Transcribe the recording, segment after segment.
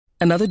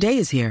Another day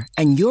is here,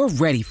 and you're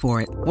ready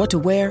for it. What to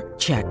wear?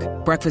 Check.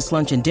 Breakfast,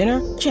 lunch, and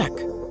dinner? Check.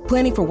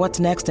 Planning for what's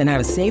next and how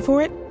to save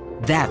for it?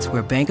 That's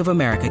where Bank of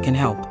America can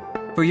help.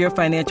 For your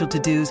financial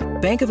to-dos,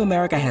 Bank of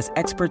America has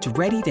experts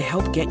ready to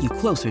help get you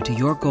closer to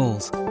your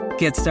goals.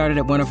 Get started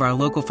at one of our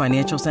local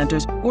financial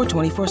centers or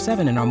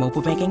 24/7 in our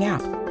mobile banking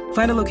app.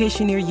 Find a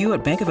location near you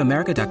at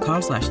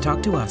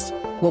bankofamerica.com/talktous.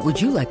 What would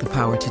you like the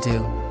power to do?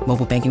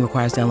 Mobile banking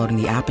requires downloading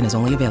the app and is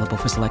only available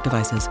for select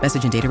devices.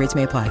 Message and data rates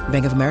may apply.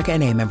 Bank of America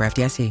N.A., member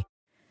FDIC.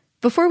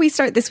 Before we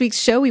start this week's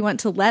show, we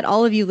want to let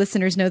all of you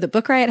listeners know that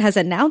Book Riot has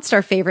announced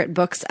our favorite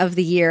books of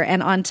the year.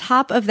 And on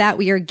top of that,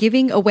 we are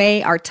giving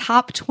away our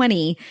top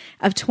 20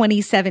 of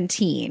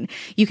 2017.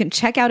 You can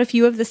check out a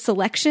few of the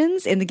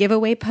selections in the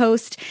giveaway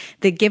post.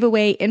 The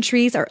giveaway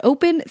entries are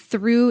open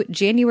through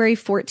January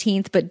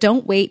 14th, but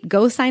don't wait.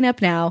 Go sign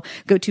up now.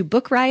 Go to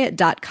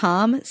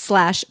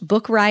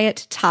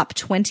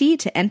bookriot.com/bookriot-top20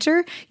 to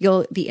enter.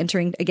 You'll be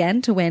entering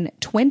again to win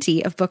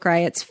 20 of Book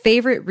Riot's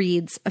favorite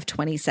reads of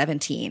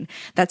 2017.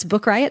 That's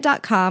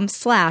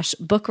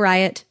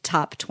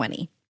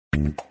bookriot.com/bookriot-top20.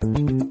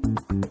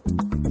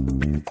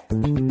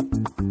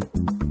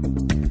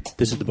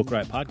 This is the Book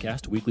Riot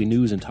Podcast, a weekly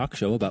news and talk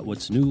show about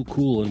what's new,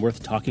 cool, and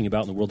worth talking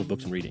about in the world of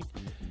books and reading.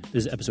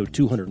 This is episode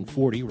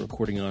 240. We're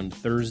recording on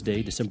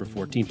Thursday, December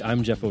 14th.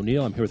 I'm Jeff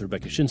O'Neill. I'm here with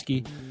Rebecca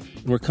Shinsky,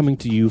 and we're coming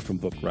to you from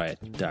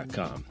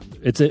bookriot.com.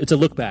 It's a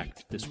look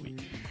back this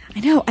week. I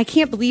know. I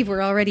can't believe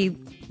we're already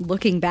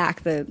looking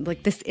back.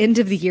 This end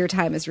of the year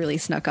time has really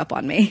snuck up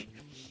on me.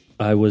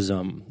 I was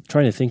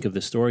trying to think of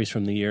the stories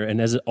from the year, and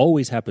as it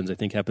always happens, I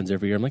think happens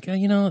every year, I'm like,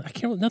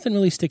 nothing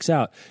really sticks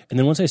out. And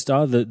then once I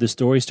saw the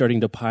stories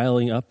starting to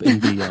piling up in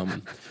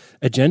the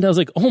agenda, I was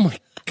like, oh my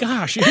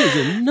gosh, it is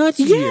a nuts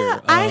year. Yeah,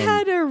 I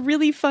had a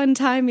really fun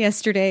time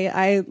yesterday.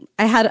 I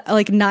had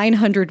like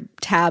 900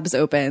 tabs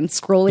open,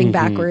 scrolling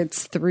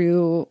backwards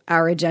through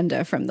our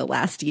agenda from the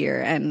last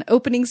year and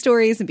opening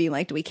stories and being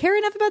like, do we care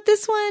enough about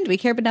this one? Do we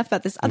care enough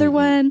about this other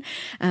one?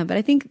 But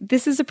I think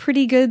this is a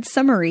pretty good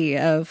summary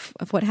of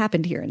what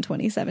happened here in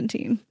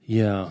 2017.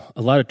 Yeah,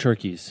 a lot of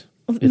turkeys.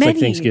 It's Many. like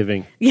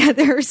Thanksgiving. Yeah,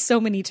 there are so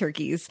many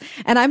turkeys,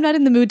 and I'm not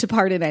in the mood to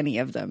pardon any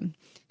of them.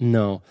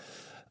 No.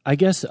 I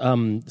guess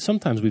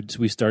sometimes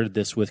we started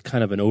this with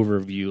kind of an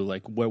overview,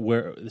 like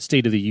where the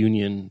state of the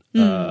union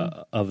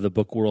of the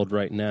book world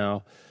right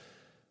now.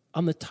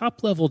 On the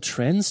top level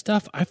trend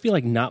stuff, I feel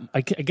like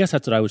I guess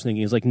that's what I was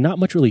thinking, is like not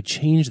much really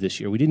changed this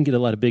year. We didn't get a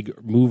lot of big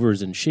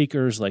movers and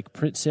shakers. Like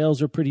print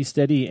sales are pretty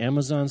steady.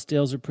 Amazon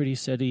sales are pretty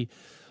steady.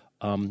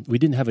 We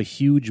didn't have a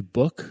huge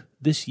book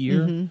this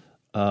year.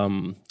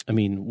 I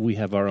mean, we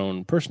have our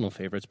own personal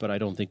favorites, but I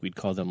don't think we'd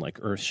call them like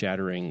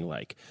earth-shattering,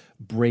 like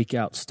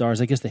breakout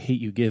stars. I guess The Hate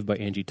U Give by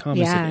Angie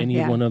Thomas, if any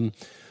one of them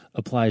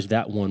applies,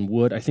 that one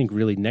would. I think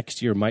really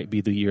next year might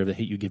be the year of The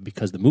Hate U Give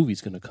because the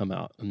movie's going to come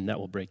out, and that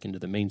will break into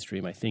the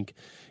mainstream, I think,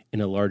 in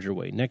a larger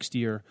way next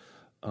year.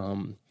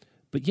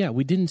 But yeah,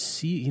 we didn't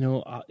see,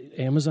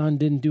 Amazon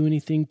didn't do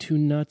anything too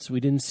nuts. We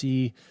didn't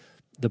see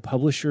the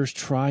publishers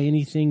try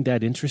anything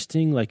that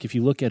interesting. Like if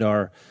you look at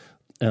our...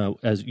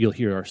 as you'll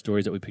hear our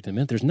stories that we picked in a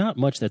minute, there's not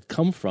much that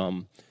come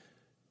from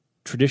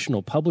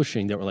traditional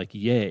publishing that were like,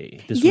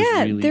 yay, this was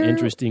really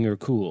interesting or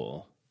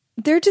cool.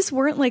 There just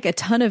weren't like a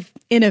ton of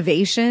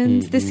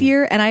innovations this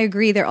year. And I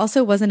agree, there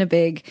also wasn't a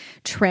big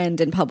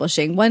trend in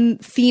publishing. One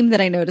theme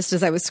that I noticed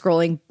as I was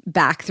scrolling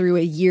back through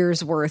a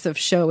year's worth of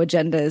show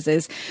agendas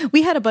is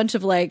we had a bunch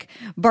of like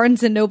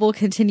Barnes & Noble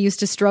continues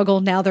to struggle.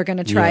 Now they're going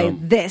to try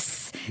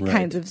this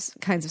kinds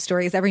of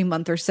stories. Every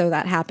month or so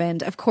that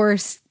happened. Of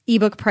course,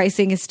 ebook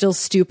pricing is still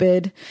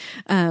stupid,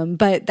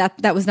 but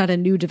that was not a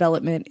new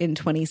development in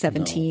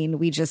 2017. No.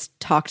 We just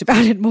talked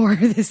about it more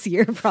this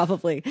year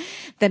probably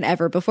than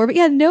ever before. But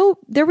yeah,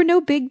 there were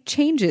no big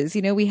changes.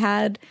 We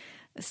had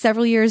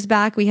several years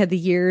back, we had the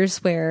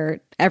years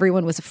where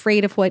everyone was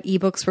afraid of what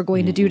ebooks were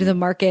going to do to the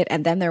market.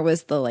 And then there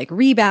was the like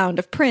rebound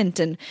of print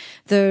and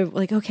the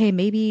like, okay,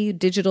 maybe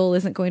digital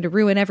isn't going to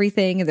ruin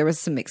everything. And there was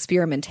some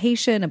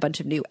experimentation, a bunch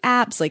of new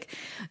apps. Like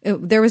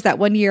there was that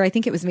one year, I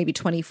think it was maybe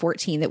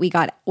 2014, that we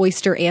got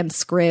Oyster and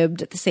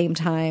Scribd at the same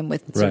time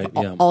with sort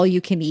of all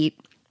you can eat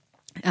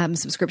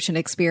subscription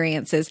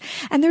experiences.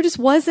 And there just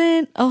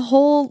wasn't a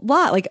whole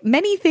lot. Like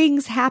many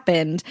things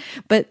happened,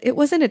 but it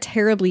wasn't a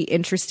terribly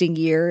interesting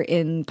year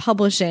in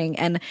publishing.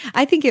 And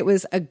I think it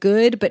was a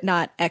good but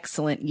not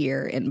excellent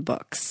year in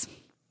books.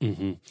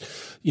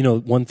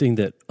 One thing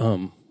that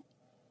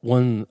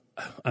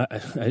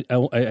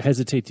I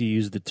hesitate to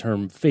use the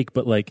term fake,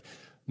 but like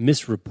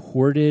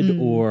misreported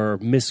or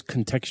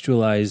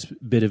miscontextualized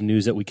bit of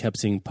news that we kept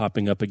seeing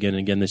popping up again and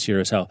again this year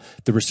is how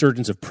the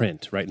resurgence of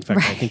print, right? In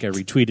fact, I think I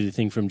retweeted a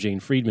thing from Jane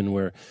Friedman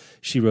where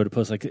she wrote a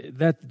post like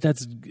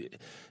that's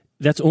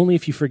only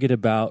if you forget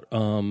about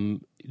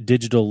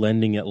digital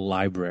lending at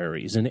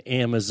libraries and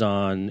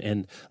Amazon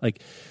and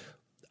like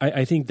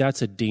I think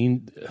that's a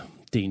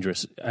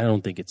dangerous. I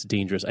don't think it's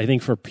dangerous. I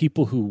think for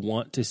people who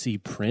want to see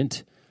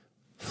print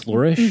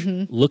flourish,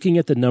 looking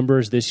at the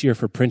numbers this year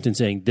for print and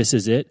saying this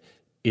is it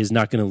is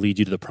not going to lead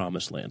you to the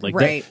promised land. Like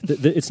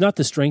it's not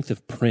the strength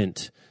of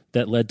print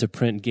that led to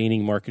print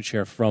gaining market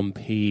share from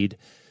paid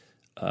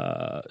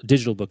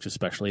digital books,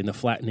 especially, and the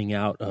flattening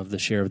out of the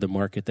share of the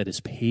market that is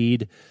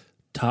paid.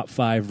 Top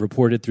 5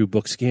 reported through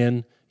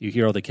BookScan. You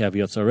hear all the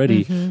caveats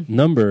already.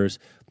 Numbers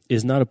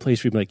is not a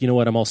place where you're like, you know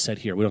what, I'm all set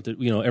here. We don't have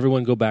to,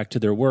 everyone go back to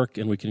their work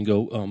and we can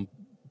go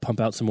pump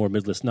out some more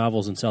midlist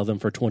novels and sell them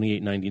for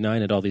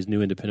 $28.99 at all these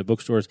new independent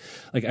bookstores.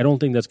 Like, I don't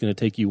think that's going to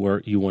take you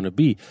where you want to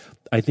be.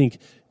 I think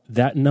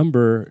that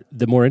number,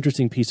 the more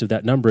interesting piece of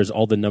that number is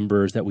all the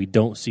numbers that we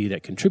don't see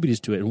that contributes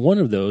to it. And one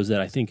of those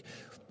that I think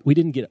we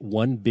didn't get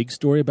one big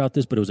story about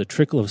this, but it was a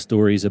trickle of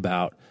stories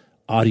about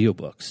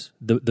audiobooks,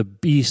 the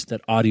beast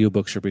that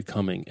audiobooks are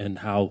becoming, and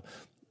how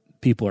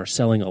people are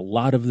selling a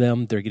lot of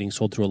them. They're getting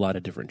sold through a lot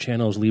of different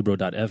channels.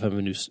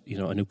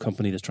 Libro.fm, a new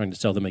company that's trying to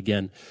sell them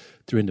again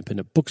through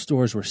independent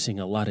bookstores. We're seeing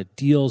a lot of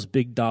deals,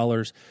 big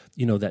dollars.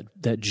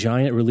 That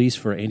giant release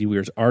for Andy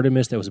Weir's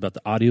Artemis that was about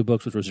the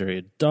audiobooks with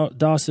Rosario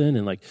Dawson,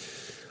 and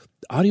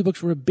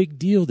audiobooks were a big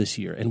deal this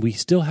year, and we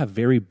still have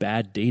very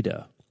bad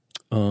data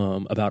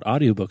about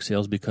audiobook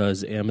sales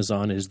because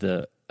Amazon is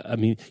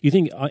you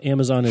think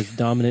Amazon is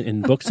dominant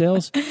in book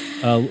sales?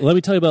 Let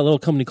me tell you about a little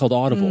company called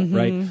Audible,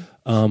 right?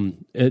 A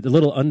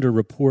little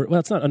underreported. Well,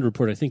 it's not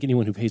underreported. I think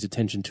anyone who pays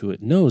attention to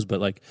it knows,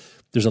 but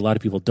there's a lot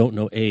of people don't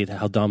know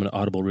how dominant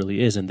Audible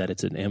really is, and that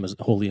it's an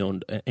wholly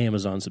owned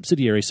Amazon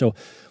subsidiary. So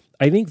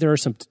I think there are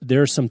some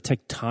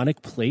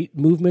tectonic plate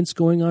movements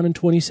going on in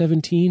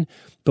 2017,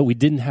 but we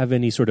didn't have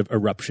any sort of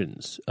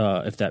eruptions,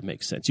 if that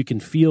makes sense. You can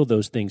feel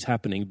those things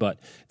happening, but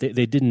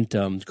they didn't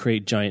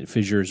create giant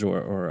fissures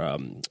or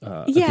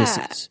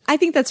abysses. I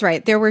think that's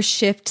right. There were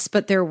shifts,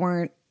 but there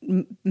weren't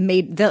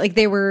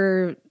they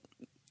were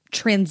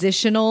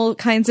transitional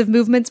kinds of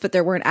movements, but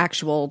there weren't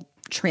actual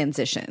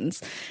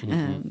transitions.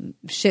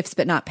 Shifts,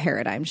 but not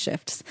paradigm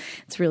shifts.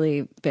 It's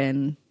really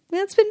been...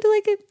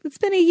 it's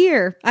been a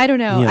year. I don't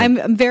know. Yeah.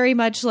 I'm very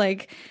much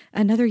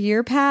another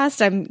year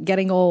passed. I'm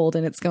getting old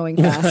and it's going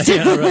fast.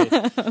 Yeah,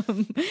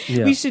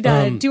 right. We should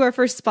do our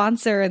first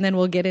sponsor and then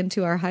we'll get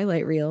into our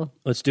highlight reel.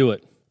 Let's do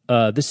it.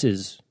 This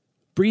is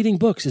Breathing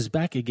Books is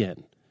back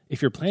again.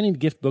 If you're planning to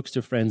gift books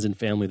to friends and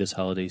family this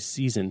holiday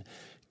season,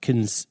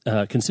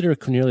 consider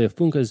Cornelia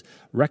Funke's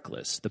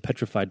Reckless, The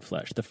Petrified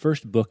Flesh, the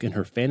first book in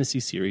her fantasy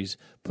series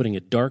putting a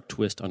dark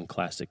twist on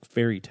classic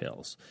fairy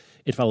tales.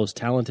 It follows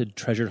talented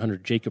treasure hunter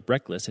Jacob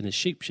Reckless and his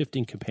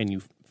shape-shifting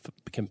companion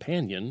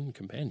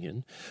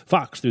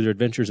Fox through their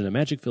adventures in a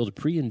magic-filled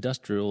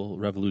pre-industrial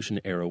revolution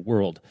era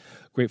world.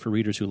 Great for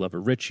readers who love a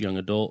rich young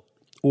adult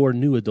or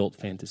new adult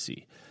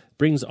fantasy.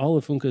 Brings all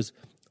of Funke's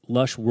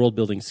lush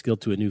world-building skill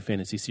to a new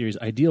fantasy series,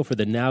 ideal for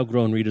the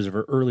now-grown readers of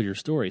her earlier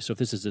stories. So if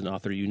this is an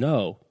author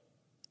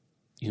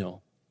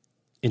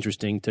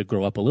interesting to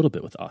grow up a little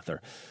bit with author.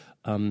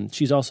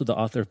 She's also the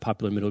author of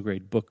popular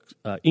middle-grade book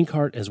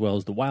Inkheart, as well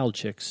as The Wild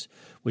Chicks,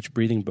 which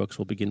Breathing Books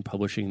will begin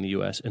publishing in the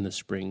U.S. in the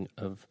spring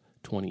of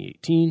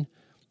 2018.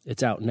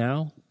 It's out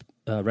now.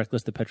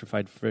 Reckless, The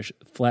Petrified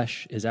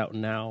Flesh is out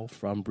now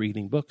from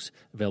Breathing Books,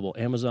 available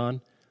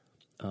Amazon.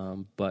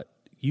 But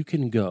you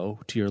can go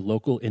to your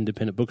local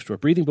independent bookstore.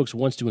 Breathing Books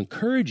wants to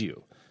encourage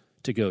you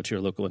to go to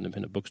your local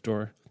independent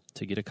bookstore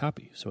to get a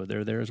copy. So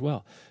they're there as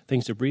well.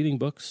 Thanks to Breathing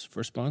Books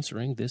for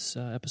sponsoring this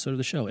episode of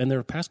the show. And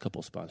their past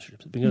couple sponsorships.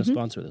 They've been going to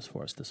sponsor this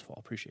for us this fall.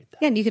 Appreciate that.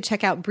 Yeah, and you can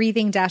check out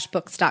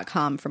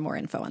breathing-books.com for more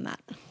info on that.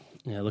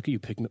 Yeah, look at you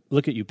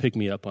pick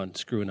me up on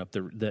screwing up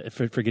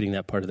for getting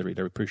that part of the read.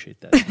 I appreciate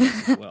that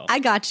as well. I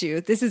got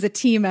you. This is a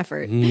team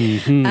effort.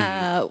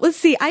 Let's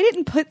see. I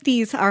didn't put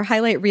our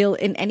highlight reel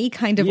in any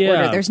kind of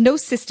order. There's no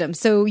system.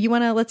 So you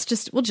want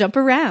to, we'll jump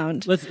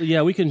around.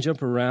 We can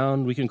jump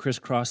around. We can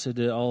crisscross it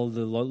all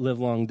the live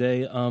long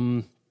day.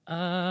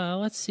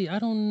 Let's see. I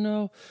don't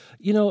know.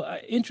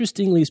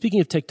 Interestingly,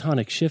 speaking of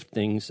tectonic shift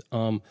things,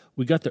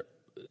 we got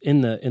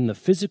in the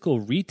physical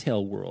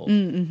retail world,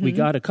 we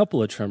got a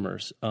couple of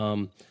tremors.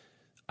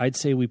 I'd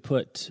say we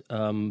put,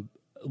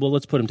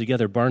 let's put them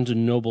together. Barnes &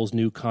 Noble's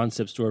new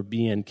concept store,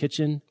 BN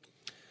Kitchen,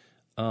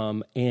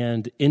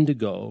 and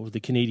Indigo, the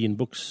Canadian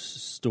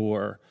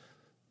bookstore,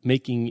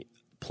 making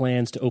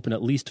plans to open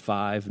at least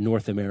 5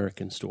 North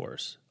American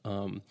stores.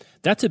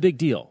 That's a big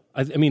deal.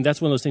 I mean, that's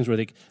one of those things where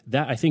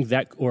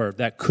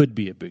that could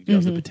be a big deal.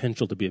 Has the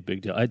potential to be a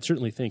big deal. I'd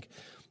certainly think.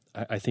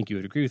 I think you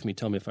would agree with me,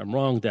 tell me if I'm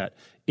wrong, that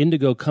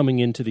Indigo coming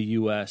into the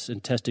U.S.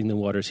 and testing the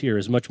waters here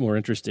is much more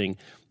interesting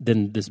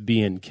than this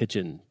BN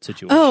Kitchen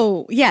situation.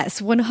 Oh,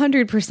 yes,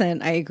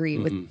 100% I agree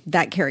with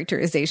that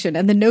characterization.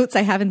 And the notes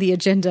I have in the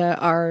agenda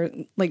are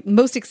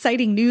most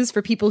exciting news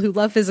for people who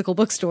love physical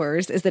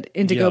bookstores is that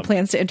Indigo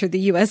plans to enter the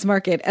U.S.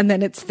 market. And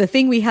then it's the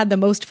thing we had the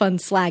most fun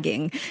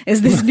slagging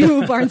is this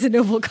new Barnes &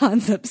 Noble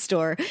concept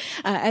store.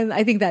 And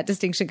I think that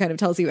distinction kind of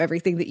tells you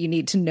everything that you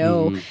need to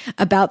know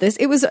about this.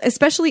 It was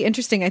especially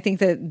interesting, I think,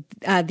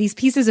 that these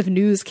pieces of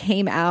news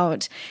came out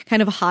out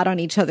kind of hot on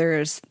each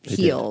other's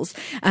heels.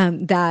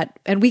 And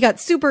we got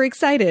super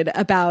excited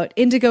about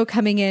Indigo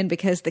coming in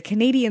because the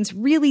Canadians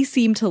really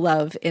seem to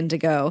love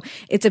Indigo.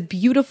 It's a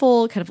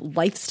beautiful kind of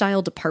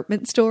lifestyle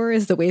department store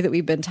is the way that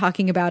we've been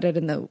talking about it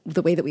and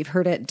the way that we've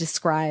heard it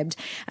described,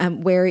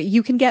 where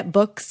you can get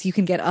books, you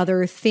can get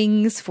other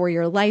things for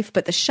your life,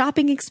 but the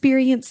shopping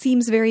experience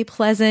seems very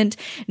pleasant.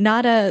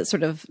 Not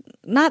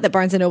that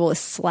Barnes & Noble is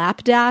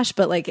slapdash,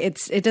 but like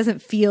it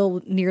doesn't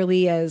feel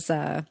nearly as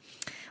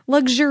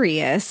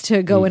luxurious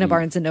to go in a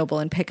Barnes & Noble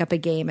and pick up a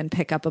game and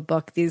pick up a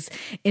book. These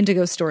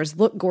Indigo stores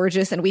look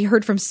gorgeous, and we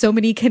heard from so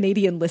many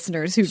Canadian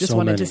listeners who just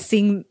wanted to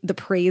sing the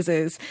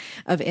praises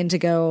of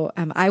Indigo.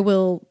 I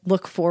will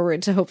look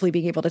forward to hopefully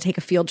being able to take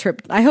a field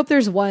trip. I hope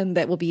there's one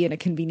that will be in a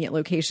convenient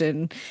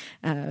location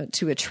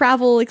to a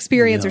travel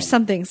experience or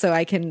something so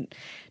I can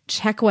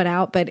check one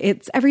out. But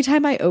it's every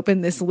time I open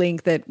this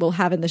link that we'll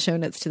have in the show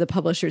notes to the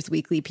Publishers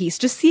Weekly piece,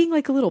 just seeing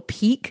like a little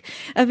peek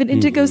of an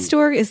Indigo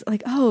store is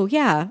like, oh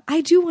yeah,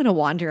 I do want to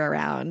wander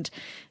around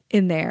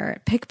in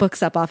there, pick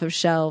books up off of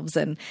shelves.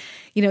 And,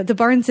 you know, the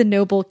Barnes &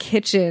 Noble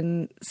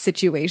kitchen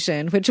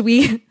situation, which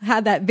we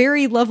had that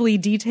very lovely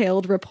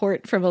detailed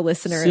report from a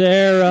listener.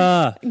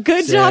 Sarah.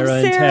 Good job,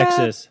 Sarah. In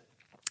Texas.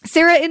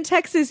 Sarah in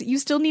Texas, you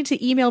still need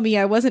to email me.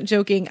 I wasn't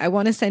joking. I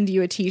want to send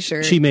you a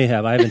t-shirt. She may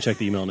have. I haven't checked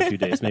the email in a few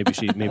days. Maybe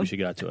she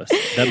got to us.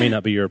 That may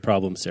not be your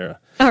problem, Sarah.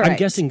 All right. I'm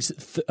guessing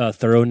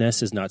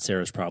thoroughness is not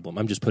Sarah's problem.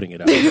 I'm just putting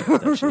it out there.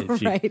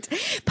 Right.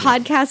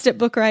 Podcast at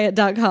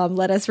bookriot.com.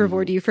 Let us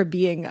reward you for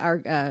being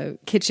our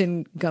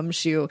kitchen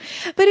gumshoe.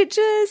 But it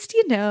just,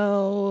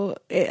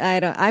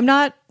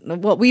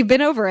 we've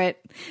been over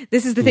it.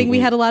 This is the thing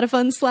we had a lot of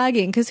fun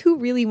slagging, because who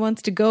really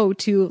wants to go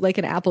to like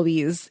an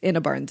Applebee's in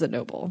a Barnes &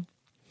 Noble?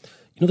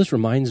 This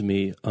reminds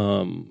me,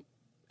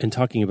 in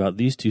talking about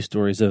these two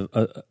stories, of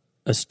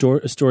a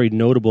story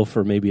notable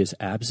for maybe its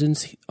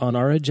absence on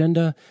our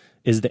agenda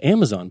is the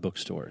Amazon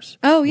bookstores.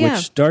 Oh, yeah.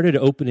 Which started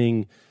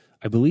opening,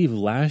 I believe,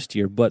 last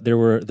year, but there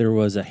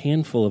was a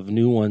handful of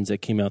new ones that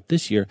came out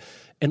this year.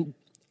 And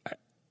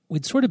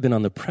we'd sort of been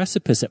on the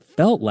precipice, it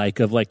felt like,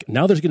 of like,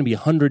 now there's going to be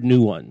 100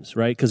 new ones,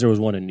 right? Because there was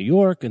one in New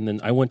York, and then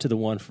I went to the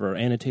one for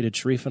Annotated.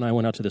 Sharif and I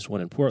went out to this one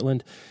in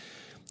Portland.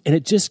 And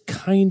it just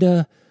kind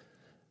of,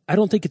 I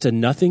don't think it's a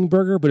nothing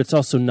burger, but it's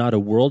also not a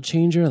world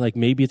changer. Like,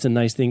 maybe it's a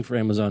nice thing for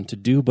Amazon to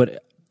do,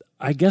 but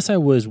I guess I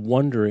was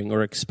wondering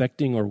or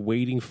expecting or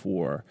waiting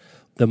for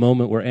the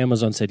moment where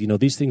Amazon said,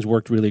 these things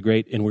worked really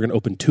great, and we're going to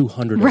open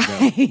 200 of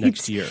them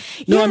next year.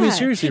 No, I mean,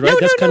 seriously, right?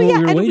 That's kind of what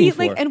we were waiting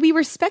for. And we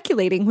were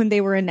speculating when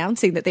they were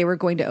announcing that they were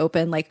going to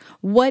open, like,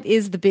 what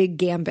is the big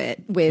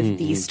gambit with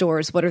these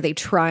stores? What are they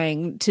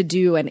trying to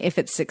do? And if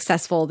it's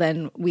successful,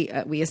 then we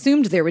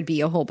assumed there would be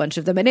a whole bunch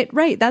of them. And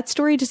that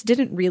story just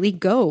didn't really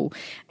go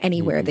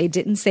anywhere. They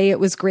didn't say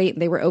it was great.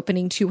 They were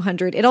opening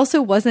 200. It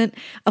also wasn't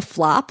a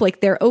flop.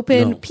 Like, they're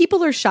open. No.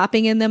 People are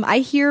shopping in them. I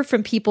hear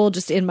from people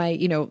just in my,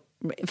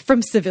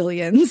 from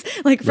civilians,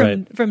 like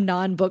from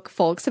non-book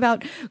folks,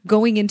 about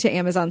going into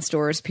Amazon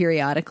stores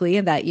periodically,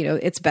 and that,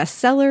 it's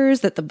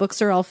bestsellers, that the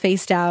books are all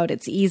faced out.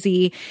 It's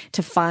easy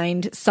to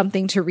find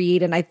something to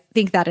read. And I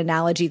think that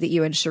analogy that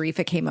you and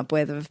Sharifa came up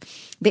with of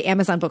the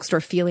Amazon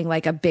bookstore feeling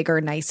like a bigger,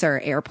 nicer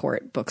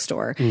airport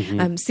bookstore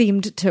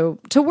seemed to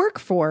work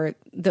for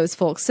those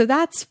folks. So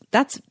that's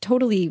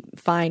totally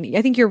fine.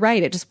 I think you're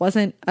right. It just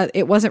wasn't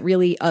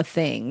really a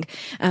thing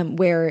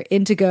where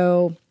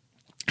Indigo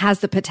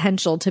has the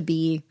potential to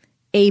be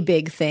a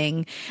big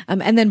thing.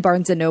 And then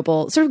Barnes &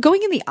 Noble sort of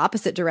going in the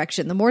opposite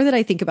direction. The more that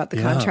I think about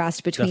the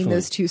contrast between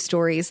those two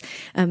stories,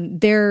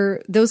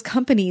 those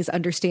companies'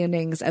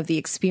 understandings of the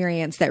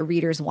experience that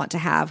readers want to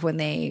have when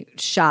they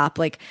shop.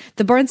 Like,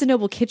 the Barnes &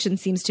 Noble kitchen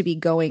seems to be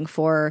going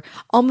for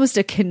almost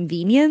a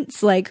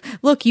convenience. Like,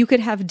 look, you could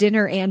have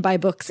dinner and buy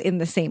books in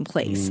the same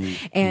place.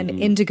 And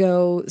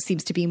Indigo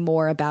seems to be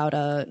more about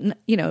a,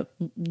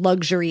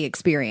 luxury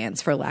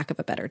experience, for lack of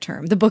a better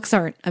term. The books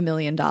aren't $1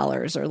 million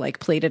or like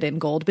plated in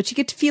gold, but you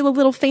get to feel a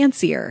little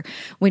fancier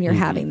when you're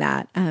having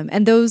that.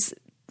 And those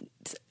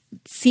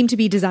seem to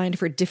be designed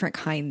for different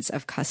kinds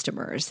of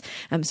customers.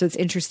 So it's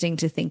interesting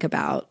to think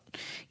about,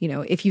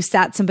 if you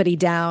sat somebody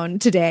down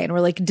today and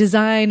were like,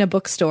 design a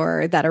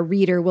bookstore that a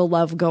reader will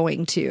love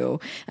going to,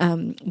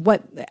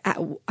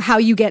 how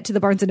you get to the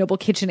Barnes & Noble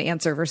kitchen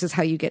answer versus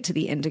how you get to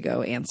the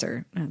Indigo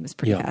answer is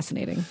pretty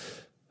fascinating.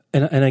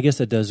 And I guess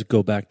that does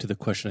go back to the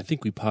question I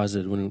think we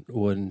posited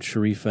when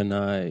Sharif and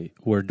I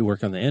were to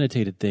work on the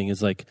annotated thing,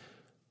 is like,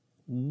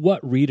 what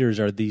readers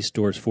are these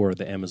stores for?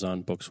 The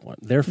Amazon books one.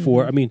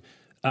 Therefore, I mean,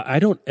 I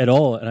don't at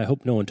all, and I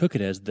hope no one took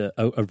it as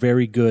a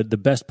very good, the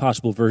best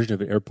possible version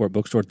of an airport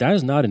bookstore. That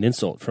is not an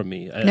insult from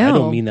me. I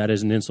don't mean that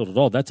as an insult at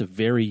all. That's a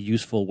very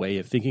useful way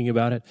of thinking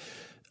about it.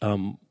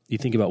 You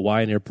think about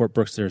why an airport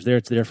bookstore is there.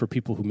 It's there for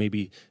people who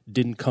maybe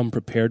didn't come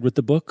prepared with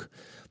the book.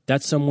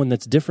 That's someone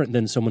that's different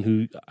than someone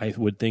who I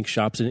would think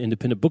shops in an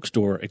independent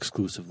bookstore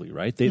exclusively,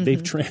 right?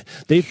 They've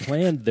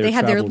planned their they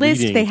have their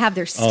list, they have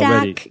their stack.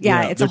 Already.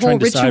 Yeah, it's they're a whole trying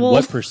to decide ritual.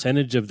 what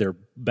percentage of their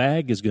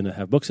bag is going to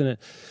have books in it,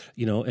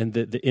 and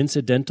the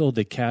incidental,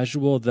 the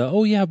casual,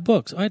 oh yeah,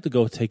 books. I have to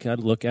go take a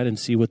look at it and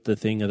see what the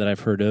thing that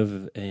I've heard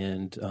of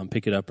and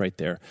pick it up right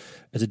there.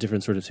 It's a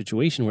different sort of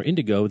situation. Where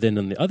Indigo, then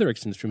on the other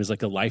extreme, is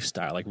like a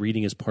lifestyle. Like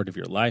reading is part of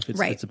your life.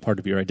 It's a part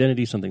of your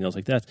identity, something else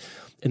like that.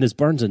 And this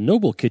Barnes and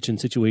Noble kitchen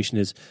situation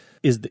is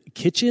the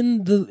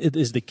kitchen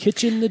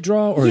the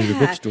draw, or is the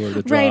bookstore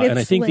the draw? Right, and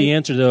I think the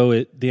answer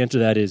to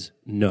that is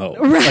no.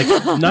 Right.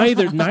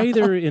 Like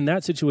neither in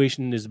that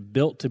situation is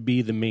built to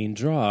be the main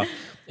draw.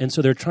 And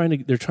so they're trying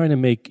to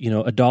make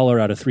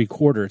 $1 out of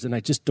 3/4, and I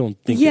just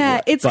don't think.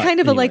 Yeah, it's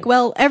kind of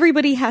well,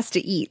 everybody has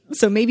to eat,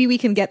 so maybe we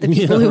can get the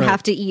people who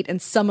have to eat,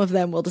 and some of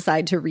them will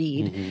decide to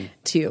read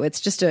too.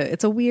 It's just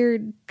it's a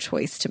weird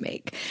choice to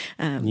make.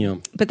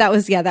 But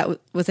that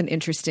was an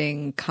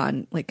interesting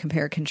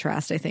compare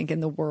contrast, I think,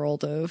 in the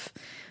world of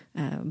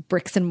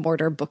bricks and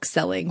mortar book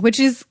selling, which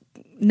is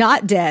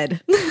not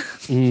dead.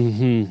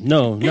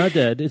 No, not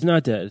dead. It's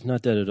not dead. It's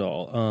not dead at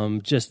all.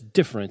 Just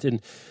different. And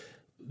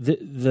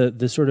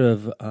the sort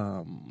of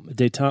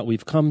detente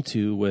we've come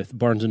to with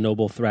Barnes and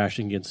Noble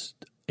thrashing against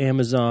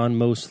Amazon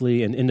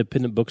mostly, and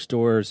independent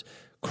bookstores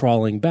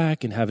crawling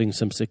back and having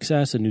some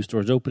success, and new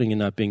stores opening and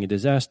not being a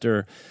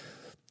disaster.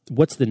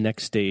 What's the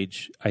next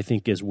stage, I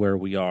think, is where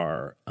we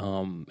are.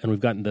 And we've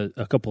gotten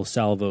a couple of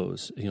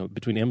salvos,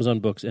 between Amazon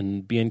Books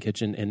and BN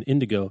Kitchen and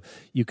Indigo.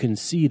 You can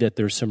see that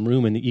there's some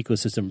room in the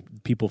ecosystem.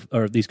 People,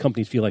 or these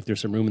companies, feel like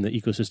there's some room in the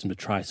ecosystem to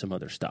try some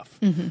other stuff.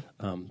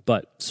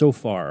 But so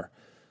far,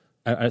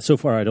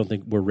 I don't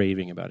think we're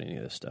raving about any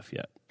of this stuff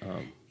yet.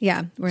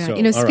 Yeah, we're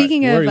not.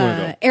 Speaking of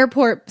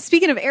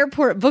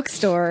airport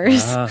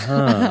bookstores,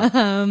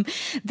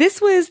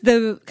 this was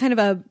the kind of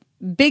a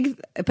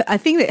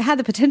thing that had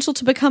the potential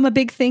to become a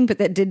big thing, but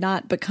that did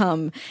not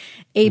become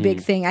a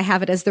big thing. I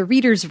have it as the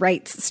reader's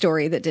rights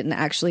story that didn't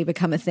actually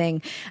become a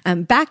thing.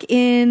 Back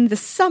in the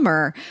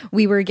summer,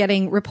 we were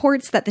getting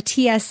reports that the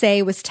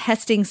TSA was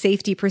testing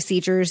safety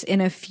procedures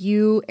in a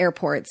few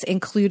airports,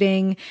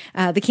 including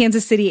the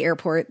Kansas City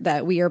airport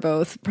that we are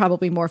both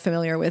probably more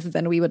familiar with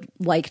than we would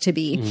like to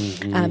be.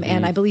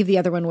 And I believe the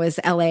other one was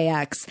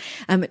LAX,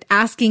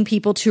 asking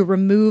people to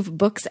remove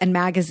books and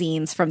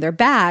magazines from their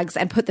bags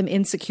and put them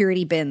in security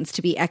bins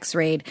to be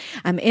x-rayed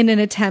in an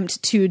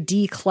attempt to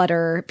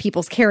declutter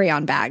people's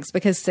carry-on bags,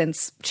 because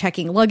since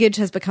checking luggage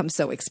has become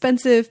so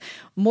expensive,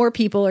 more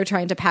people are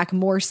trying to pack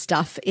more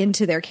stuff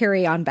into their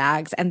carry-on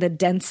bags, and the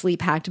densely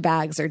packed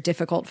bags are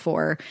difficult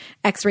for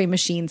x-ray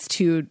machines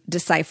to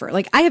decipher.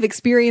 Like, I have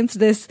experienced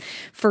this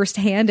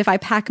firsthand. If I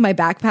pack my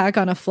backpack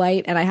on a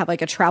flight and I have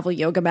like a travel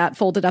yoga mat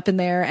folded up in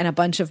there and a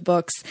bunch of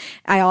books,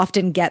 I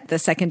often get the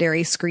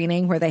secondary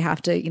screening where they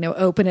have to,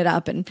 open it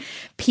up and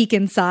peek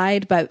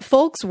inside. But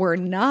folks were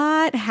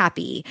not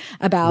happy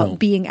about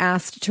being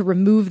asked to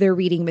remove their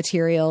reading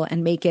material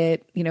and make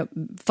it,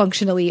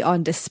 functionally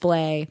on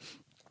display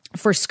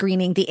for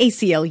screening. The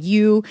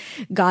ACLU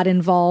got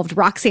involved.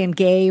 Roxane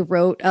Gay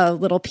wrote a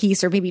little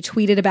piece, or maybe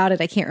tweeted about it.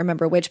 I can't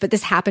remember which, but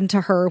this happened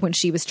to her when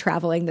she was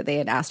traveling, that they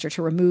had asked her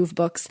to remove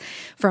books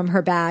from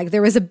her bag.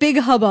 There was a big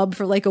hubbub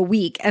for like a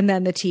week, and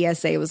then the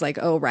TSA was like,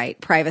 oh, right,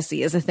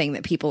 privacy is a thing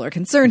that people are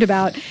concerned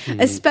about,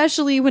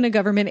 especially when a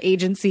government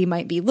agency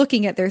might be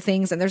looking at their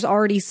things. And there's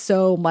already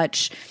so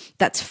much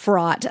that's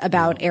fraught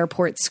about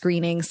airport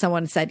screening.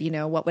 Someone said,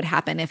 what would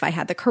happen if I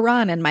had the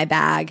Quran in my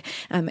bag?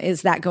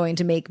 Is that going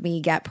to make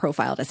me get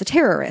profiled as a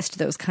terrorist?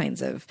 Those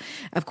kinds of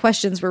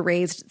questions were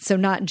raised. So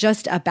not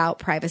just about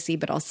privacy,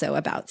 but also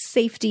about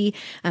safety,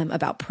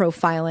 about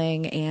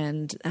profiling,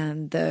 and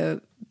the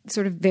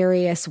sort of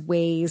various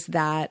ways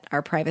that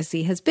our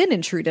privacy has been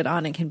intruded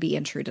on and can be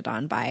intruded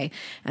on by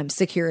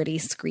security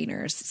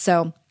screeners.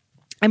 So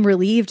I'm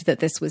relieved that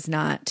this was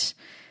not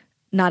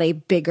a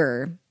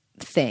bigger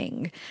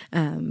thing.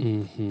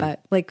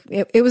 But like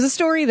it was a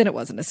story, then it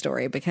wasn't a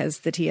story, because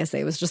the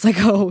TSA was just like,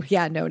 oh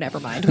yeah, no, never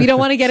mind. We don't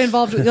want to get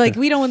involved with,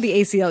 we don't want the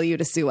ACLU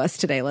to sue us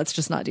today. Let's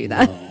just not do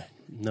that.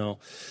 No.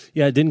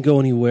 Yeah, it didn't go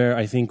anywhere.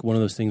 I think one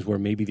of those things where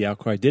maybe the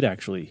outcry did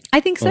actually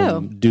I think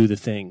so. Do the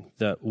thing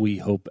that we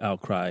hope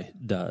outcry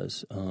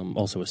does.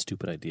 Also a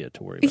stupid idea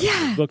to worry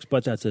about books,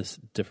 but that's a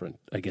different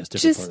part of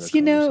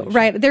the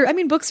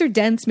right. Books are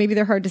dense. Maybe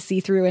they're hard to see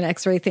through and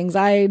x-ray things.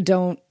 I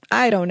don't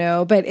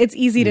know, but it's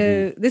easy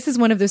to, this is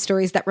one of those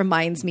stories that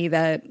reminds me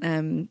that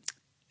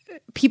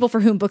people for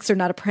whom books are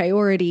not a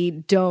priority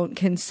don't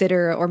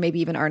consider, or maybe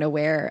even aren't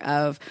aware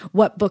of,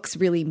 what books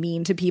really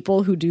mean to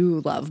people who do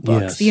love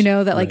books.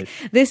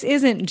 This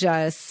isn't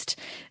just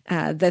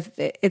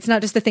it's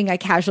not just the thing I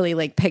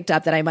casually picked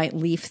up that I might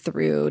leaf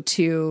through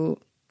to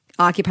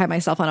occupy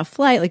myself on a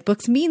flight. Like,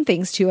 books mean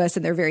things to us,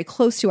 and they're very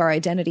close to our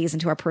identities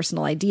and to our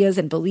personal ideas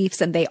and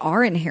beliefs, and they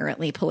are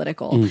inherently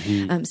political.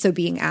 So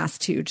being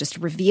asked to just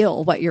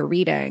reveal what you're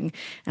reading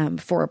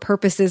for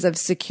purposes of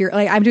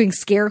I'm doing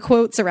scare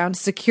quotes around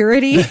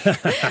security.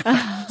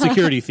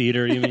 Security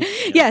theater, you mean?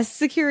 Yes,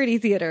 security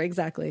theater,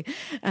 exactly.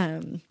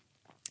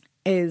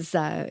 Is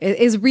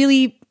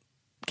really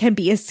can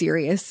be a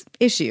serious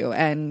issue.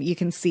 And you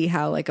can see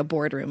how like a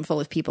boardroom full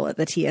of people at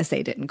the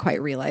TSA didn't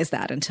quite realize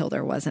that until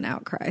there was an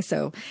outcry.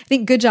 So I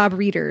think good job,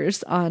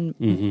 readers, on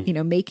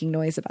making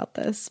noise about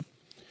this.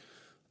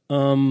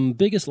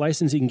 Biggest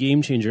licensing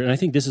game changer, and I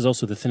think this is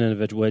also the thin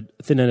end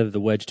of the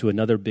wedge to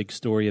another big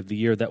story of the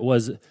year that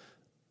wasn't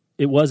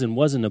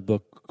a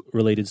book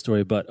related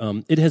story, but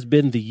it has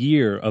been the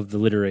year of the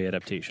literary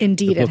adaptation.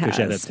 Indeed, the it bookish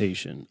has.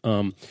 adaptation.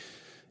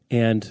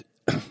 And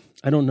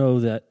I don't know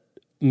that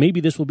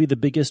maybe this will be the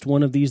biggest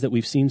one of these that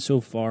we've seen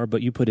so far,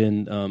 but you put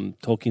in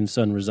Tolkien's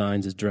son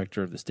resigns as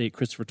director of the estate.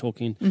 Christopher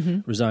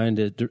Tolkien resigned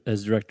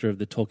as director of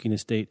the Tolkien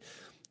estate.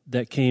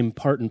 That came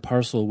part and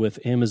parcel with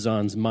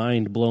Amazon's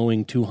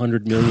mind-blowing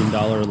 $200 million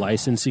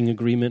licensing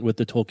agreement with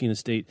the Tolkien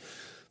estate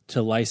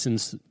to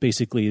license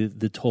basically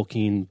the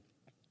Tolkien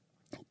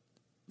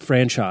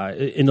franchise,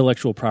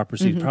 intellectual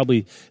property.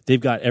 Probably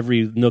they've got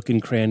every nook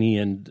and cranny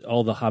and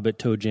all the Hobbit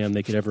toe jam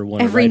they could ever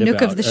want Every to write nook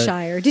about. of the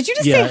Shire. Did you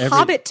just say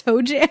Hobbit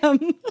toe jam?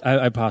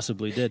 I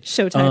possibly did.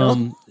 Show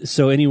title.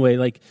 So anyway,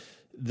 like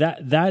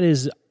that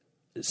is,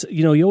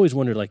 you always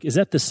wonder, like, is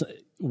that this?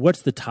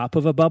 What's the top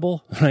of a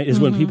bubble, right? Is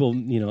when people,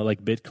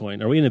 like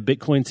Bitcoin. Are we in a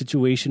Bitcoin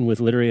situation with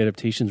literary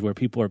adaptations where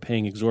people are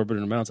paying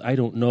exorbitant amounts? I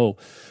don't know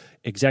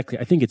exactly.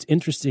 I think it's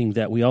interesting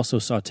that we also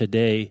saw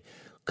today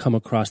come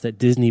across that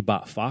Disney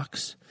bought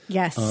Fox.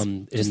 Yes,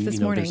 just this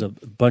morning. There's a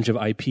bunch of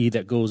IP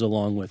that goes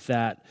along with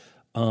that.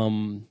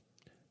 And,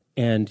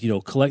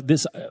 collect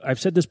this. I've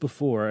said this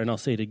before, and I'll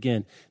say it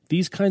again.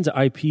 These kinds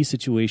of IP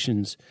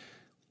situations,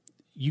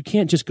 you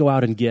can't just go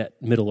out and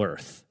get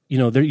Middle-earth.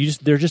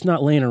 They're just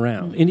not laying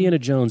around. Indiana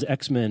Jones,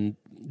 X-Men,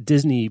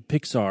 Disney,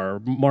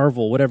 Pixar,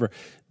 Marvel, whatever.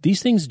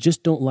 These things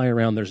just don't lie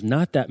around. There's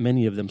not that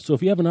many of them. So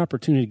if you have an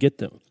opportunity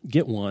to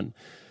get one,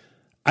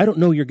 I don't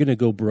know you're going to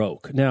go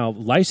broke. Now,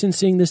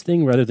 licensing this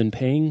thing rather than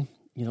paying,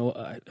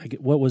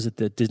 what was it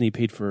that Disney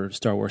paid for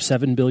Star Wars?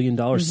 $7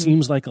 billion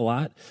seems like a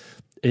lot.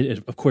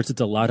 Of course,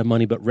 it's a lot of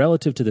money, but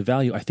relative to the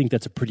value, I think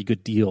that's a pretty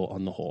good deal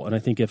on the whole. And I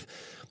think if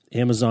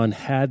Amazon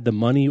had the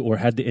money or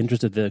had the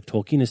interest of the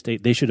Tolkien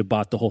estate, they should have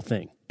bought the whole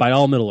thing. Buy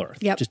all Middle-earth.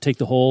 Yep. Just take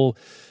the whole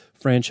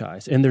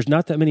franchise. And there's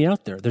not that many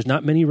out there. There's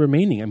not many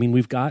remaining. I mean,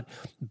 we've got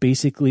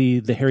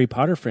basically the Harry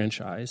Potter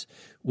franchise,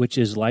 which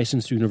is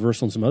licensed to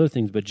Universal and some other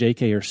things, but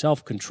J.K.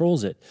 herself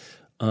controls it.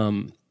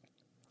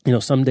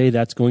 Someday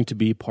that's going to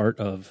be part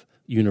of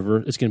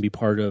it's going to be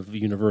part of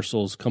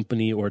Universal's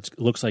company, or it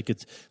looks like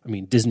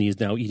Disney is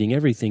now eating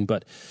everything,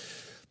 but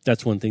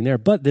that's one thing there.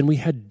 But then we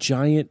had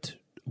giant,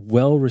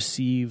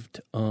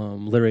 well-received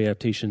literary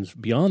adaptations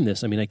beyond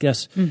this. I mean, I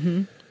guess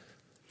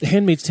The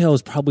Handmaid's Tale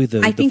is probably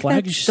the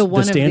flagship,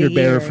 the standard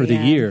bearer for the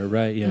year,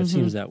 right? Yeah, it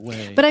seems that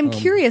way. But I'm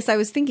curious. I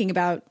was thinking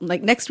about,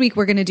 like, next week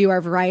we're going to do our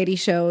variety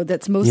show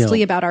that's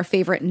mostly about our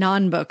favorite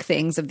non-book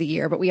things of the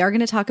year, but we are going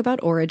to talk about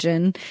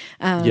Origin.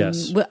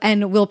 Yes.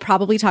 And we'll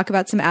probably talk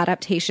about some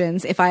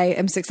adaptations if I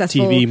am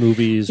successful. TV,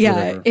 movies,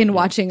 whatever. In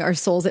watching Our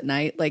Souls at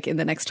Night, like in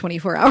the next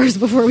 24 hours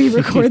before we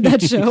record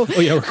that show.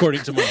 Oh, yeah,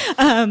 recording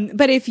tomorrow.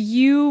 But if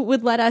you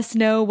would let us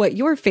know what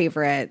your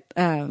favorite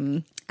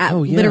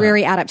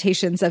literary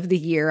adaptations of the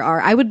year are,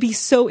 I would be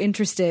so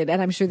interested,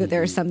 and I'm sure that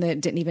there are some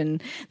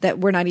that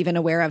we're not even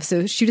aware of.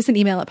 So shoot us an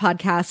email at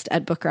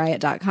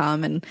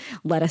podcast@bookriot.com and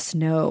let us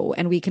know,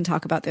 and we can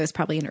talk about those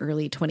probably in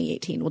early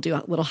 2018. We'll do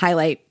a literal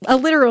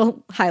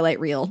highlight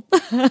reel,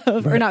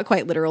 or not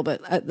quite literal,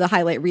 but the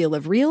highlight reel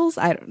of reels.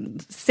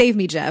 Save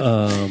me, Jeff.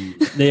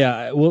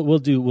 We'll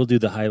do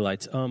the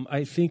highlights.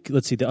 I think,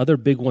 let's see, the other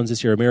big ones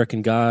this year: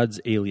 American Gods,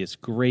 Alias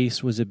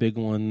Grace was a big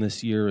one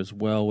this year as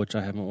well, which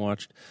I haven't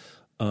watched.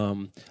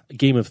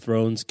 Game of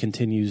Thrones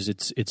continues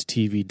its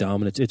TV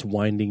dominance. It's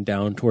winding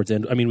down towards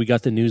end. I mean, we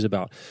got the news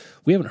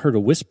we haven't heard a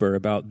whisper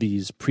about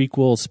these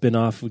prequel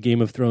spin-off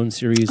Game of Thrones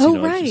series.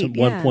 Right. At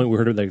one point we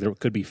heard there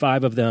could be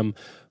 5 of them.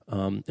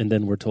 And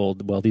then we're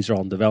told, well, these are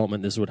all in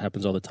development. This is what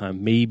happens all the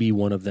time. Maybe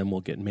one of them will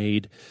get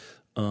made.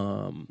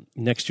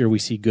 Next year we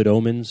see Good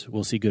Omens.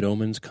 We'll see Good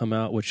Omens come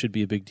out, which should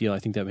be a big deal. I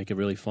think that make a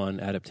really fun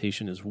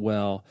adaptation as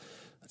well.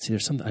 Let's see,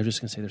 there's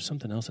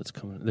something else that's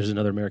coming. There's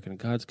another American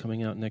Gods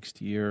coming out next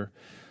year.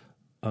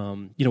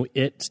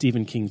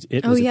 Stephen King's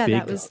It was a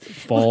big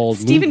fall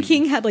movie. Stephen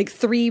King had like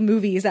 3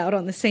 movies out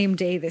on the same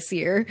day this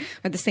year,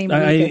 or the same week,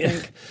 I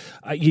think.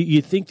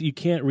 You think you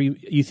can't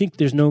you think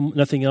there's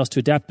nothing else to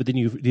adapt, but then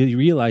you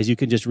realize you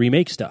can just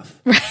remake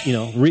stuff. Right. You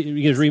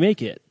can just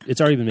remake it.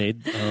 It's already been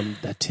made.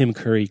 That Tim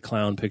Curry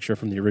clown picture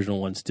from the original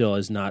one still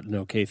is not an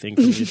okay thing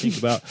for me to think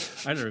about.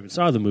 I never even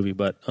saw the movie,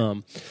 but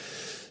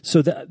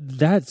so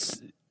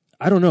that's,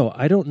 I don't know.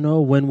 I don't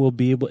know when we'll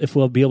be able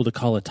to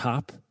call a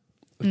top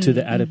to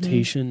the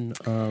adaptation.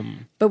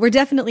 But we're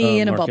definitely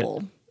in a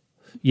bubble.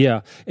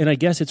 Yeah. And I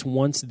guess it's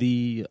once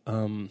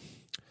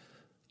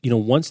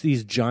once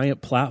these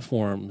giant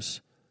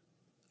platforms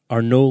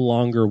are no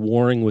longer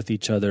warring with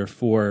each other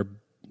for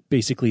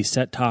basically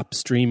set-top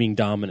streaming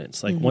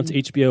dominance. Like once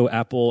HBO,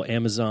 Apple,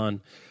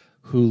 Amazon,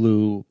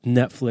 Hulu,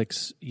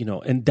 Netflix,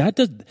 and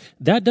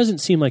that doesn't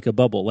seem like a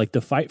bubble. Like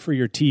the fight for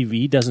your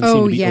TV doesn't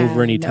seem to be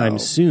over anytime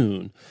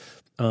soon.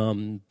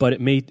 But it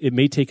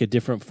may take a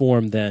different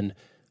form than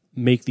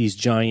make these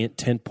giant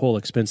tentpole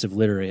expensive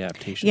literary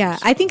adaptations. Yeah,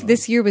 I think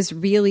this year was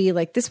really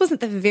like, this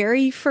wasn't the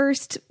very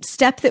first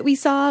step that we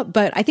saw,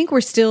 but I think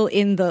we're still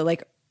in the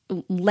like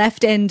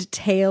left end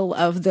tail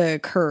of the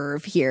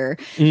curve here,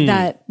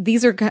 that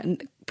these are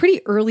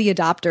pretty early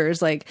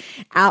adopters, like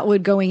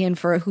Atwood going in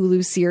for a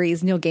Hulu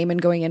series, Neil Gaiman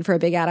going in for a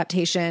big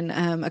adaptation.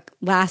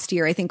 Last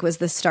year, I think, was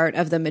the start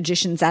of the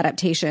Magicians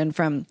adaptation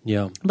from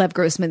Lev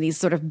Grossman, these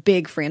sort of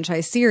big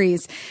franchise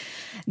series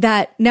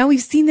that now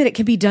we've seen that it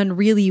can be done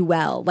really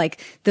well.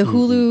 Like the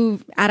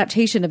Hulu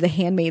adaptation of The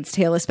Handmaid's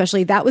Tale,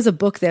 especially, that was a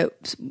book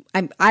that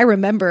I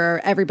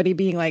remember everybody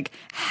being like,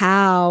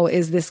 how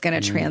is this going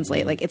to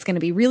translate? Like, it's going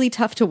to be really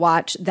tough to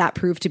watch. That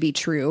proved to be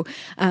true.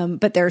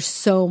 But there's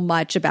so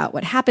much about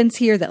what happens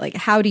here that, like,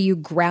 how do you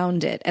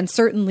ground it? And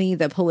certainly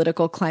the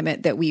political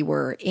climate that we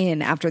were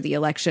in after the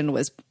election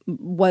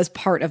was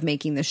part of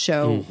making the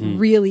show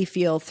really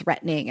feel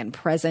threatening and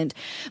present.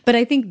 But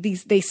I think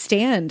they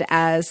stand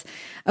as,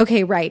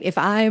 okay, right, if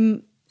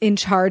I'm in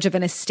charge of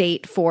an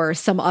estate for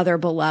some other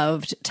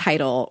beloved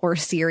title or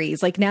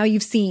series, like now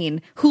you've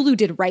seen Hulu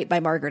did Right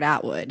by Margaret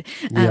Atwood.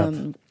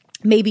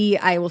 Maybe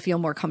I will feel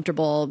more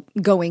comfortable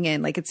going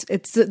in. Like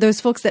it's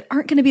those folks that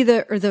aren't going to be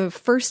the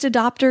first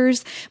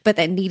adopters, but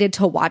that needed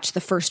to watch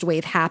the first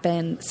wave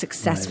happen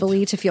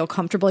successfully to feel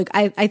comfortable. Like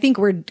I think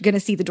we're going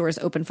to see the doors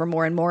open for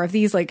more and more of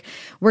these. Like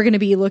we're going to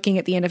be looking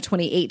at the end of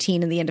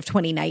 2018 and the end of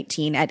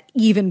 2019 at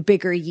even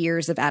bigger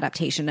years of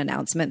adaptation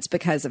announcements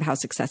because of how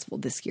successful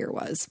this year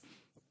was.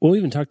 Well, we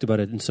even talked about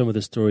it in some of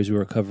the stories we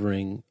were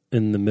covering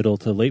in the middle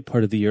to late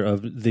part of the year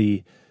of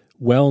the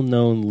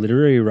well-known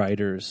literary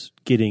writers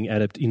getting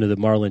the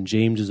Marlon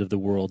Jameses of the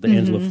world, the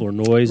Angela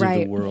Flournoys of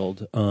the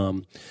world,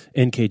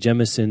 N.K.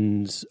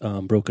 Jemisin's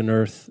Broken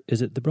Earth.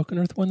 Is it the Broken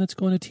Earth one that's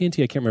going to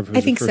TNT? I can't remember.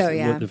 I think so,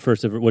 yeah. The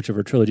first of which of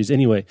her trilogies.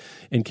 Anyway,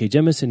 N.K.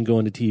 Jemisin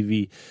going to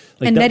TV.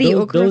 Like and Nnedi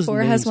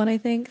Okorafor has one, I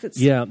think.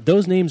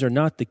 Those names are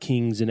not the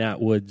Kings and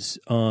Atwoods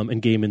and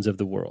Gaimans of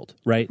the world,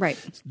 right? Right.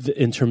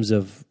 In terms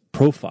of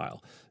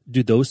profile.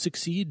 Do those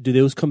succeed? Do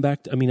those come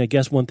back? I mean, I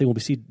guess one thing we'll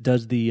see,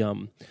 does the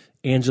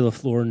Angela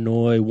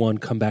Flournoy one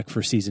come back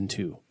for season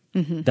 2?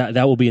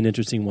 That will be an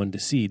interesting one to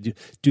see.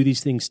 Do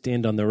these things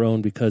stand on their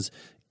own? Because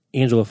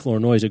Angela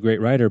Flournoy is a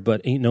great writer,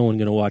 but ain't no one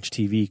going to watch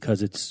TV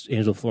because it's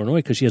Angela Flournoy,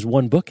 because she has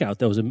one book out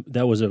that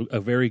was a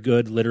very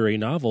good literary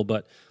novel,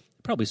 but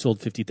probably sold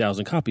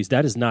 50,000 copies.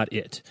 That is not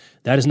it.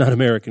 That is not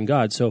American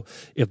God. So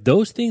if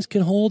those things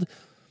can hold,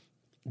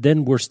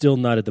 then we're still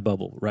not at the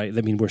bubble, right?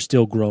 I mean, we're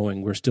still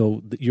growing.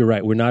 You're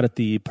right. We're not at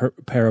the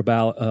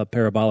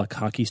parabolic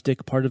hockey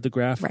stick part of the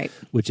graph, right,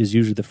 which is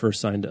usually the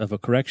first sign of a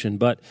correction.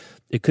 But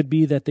it could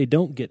be that they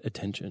don't get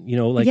attention.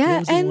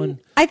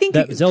 I think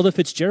that Zelda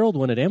Fitzgerald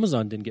one at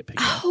Amazon didn't get picked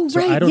up. So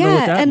right, I don't know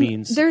what that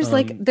means. There's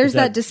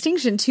that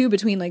distinction too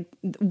between like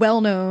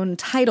well-known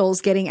titles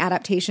getting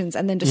adaptations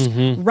and then just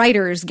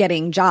writers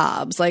getting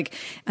jobs. Like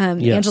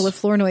Angela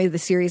Flournoy, the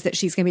series that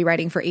she's going to be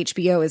writing for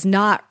HBO is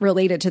not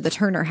related to the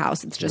Turner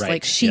House. It's just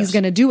like she's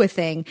going to do a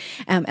thing.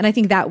 And I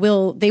think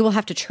they will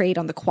have to trade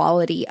on the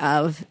quality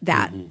of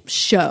that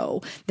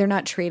show. They're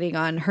not trading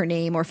on her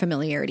name or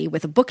familiarity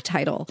with a book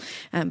title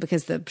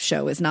because the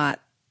show is not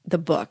the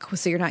book.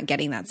 So you're not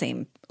getting that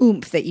same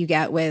oomph that you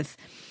get with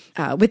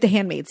The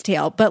Handmaid's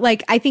Tale. But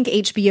like, I think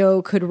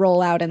HBO could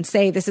roll out and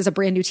say, this is a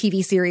brand new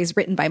TV series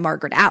written by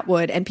Margaret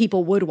Atwood, and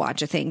people would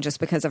watch a thing just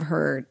because of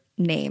her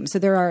name. So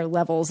there are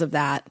levels of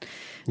that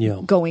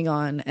going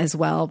on as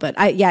well. But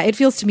it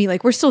feels to me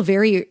like we're still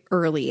very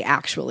early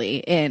actually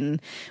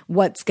in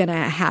what's going to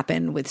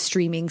happen with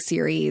streaming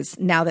series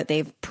now that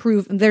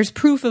there's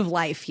proof of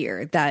life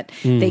here that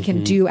they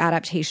can do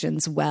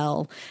adaptations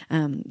well.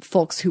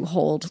 Folks who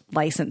hold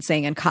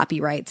licensing and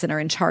copyrights and are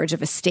in charge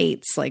of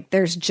estates, like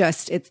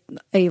it's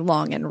a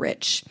long and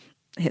rich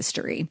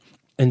history.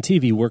 And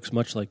TV works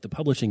much like the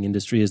publishing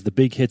industry, is the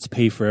big hits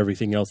pay for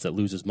everything else that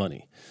loses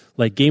money.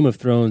 Like Game of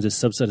Thrones is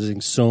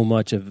subsidizing so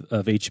much of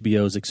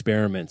HBO's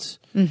experiments,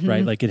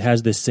 right? Like it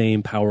has this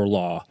same power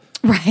law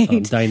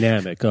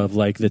dynamic of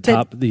like the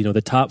top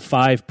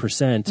 5%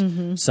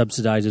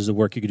 subsidizes the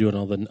work you could do on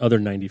all the other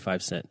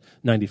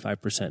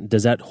 95%.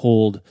 Does that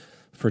hold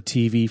for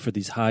TV, for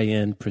these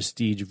high-end,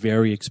 prestige,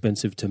 very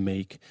expensive to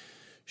make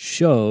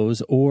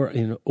shows, or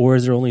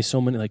is there only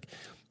so many? Like,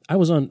 I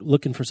was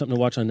looking for something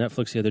to watch on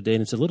Netflix the other day,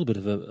 and it's a little bit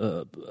of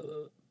a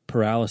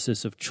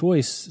paralysis of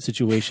choice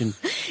situation.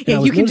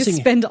 You can just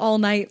spend all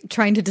night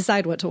trying to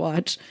decide what to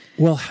watch.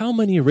 Well, how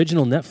many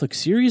original Netflix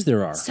series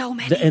there are? So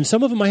many. And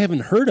some of them I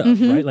haven't heard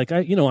of, right? Like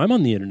I'm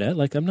on the internet.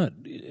 Like I'm not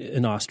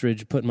an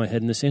ostrich putting my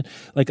head in the sand.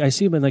 Like I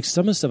see them, and like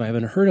some of the stuff I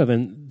haven't heard of,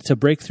 and to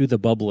break through the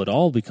bubble at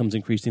all becomes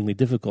increasingly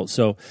difficult.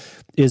 So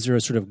is there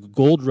a sort of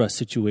gold rush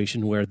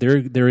situation where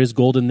there is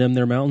gold in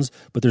their mountains,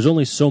 but there's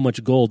only so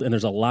much gold and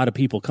there's a lot of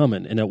people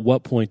coming? And at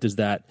what point does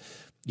that,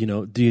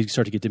 do you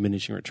start to get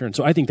diminishing returns?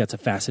 So I think that's a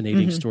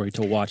fascinating story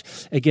to watch.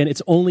 Again,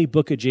 it's only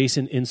book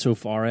adjacent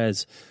insofar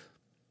as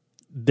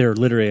their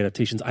literary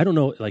adaptations. I don't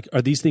know, like,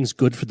 are these things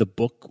good for the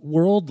book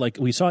world? Like,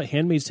 we saw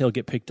Handmaid's Tale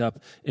get picked up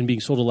and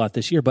being sold a lot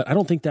this year, but I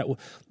don't think that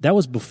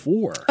was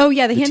before. Oh,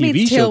 yeah, The Handmaid's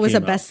TV Tale show was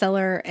a came out.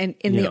 bestseller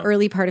in the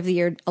early part of the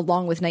year,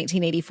 along with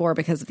 1984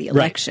 because of the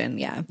election.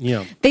 Yeah.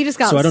 Yeah. They just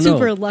got So I don't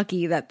super know.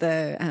 lucky that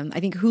I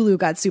think Hulu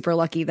got super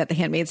lucky that The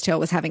Handmaid's Tale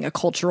was having a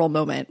cultural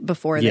moment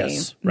before they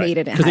made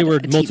it. Because they were a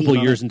TV multiple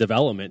moment. years in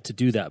development to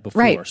do that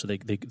before, Right. so they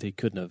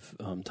couldn't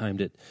have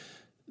timed it.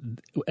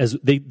 As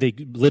they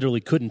literally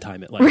couldn't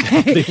time it like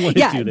that. They wanted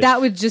Yeah, to. that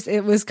was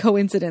it was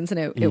coincidence and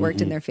it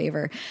worked in their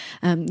favor.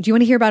 Do you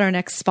want to hear about our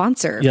next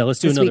sponsor? Yeah, let's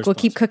do this another week. We'll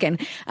keep cooking.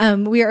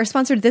 We are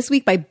sponsored this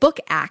week by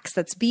BookAxe.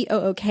 That's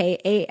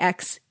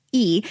BOOKAXE.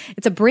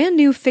 It's a brand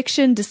new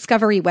fiction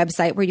discovery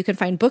website where you can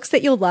find books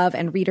that you'll love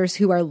and readers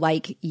who are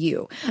like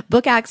you.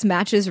 BookAxe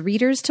matches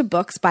readers to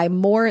books by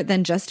more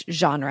than just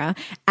genre,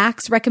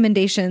 Axe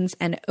recommendations,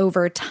 and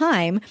over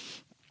time,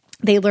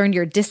 they learn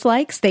your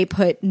dislikes. They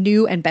put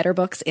new and better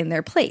books in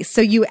their place.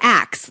 So you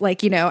axe,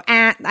 like,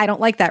 I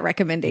don't like that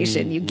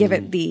recommendation. You give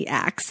it the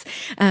axe.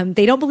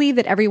 They don't believe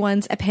that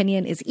everyone's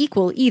opinion is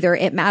equal either.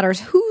 It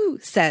matters who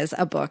says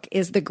a book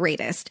is the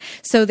greatest.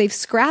 So they've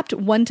scrapped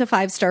 1 to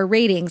 5 star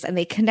ratings and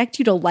they connect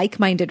you to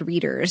like-minded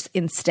readers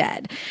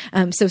instead.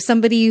 So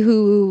somebody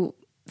who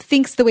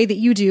thinks the way that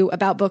you do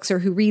about books or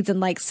who reads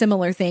and likes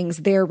similar things,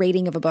 their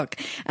rating of a book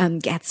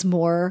gets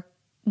more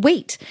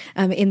weight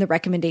in the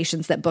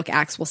recommendations that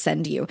BookAxe will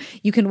send you.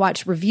 You can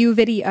watch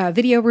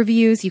video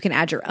reviews. You can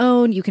add your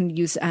own. You can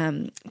use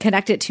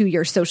connect it to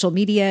your social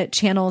media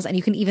channels, and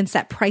you can even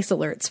set price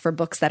alerts for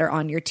books that are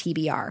on your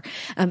TBR.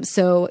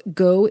 So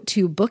go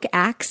to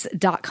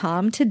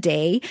bookaxe.com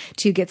today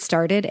to get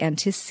started and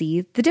to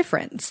see the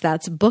difference.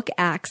 That's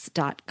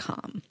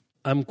bookaxe.com.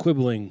 I'm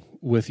quibbling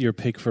with your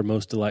pick for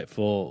most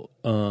delightful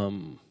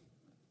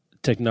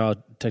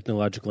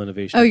technological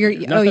innovation. Oh, I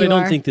don't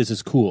are? think this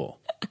is cool.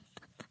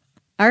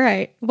 All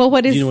right. Well,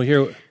 what is? You know,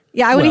 here.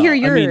 Yeah, I want to hear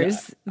Well,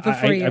 yours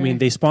before you. I mean,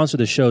 they sponsor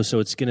the show, so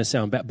it's going to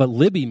sound bad. But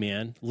Libby,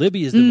 man,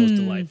 Libby is the most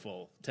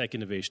delightful tech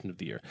innovation of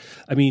the year.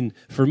 I mean,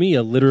 for me,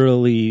 a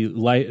literally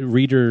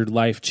reader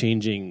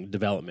life-changing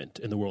development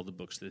in the world of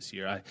books this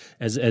year.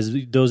 As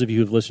those of you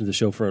who have listened to the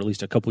show for at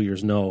least a couple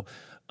years know,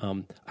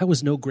 I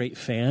was no great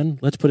fan,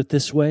 let's put it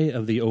this way,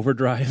 of the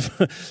Overdrive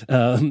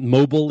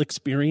mobile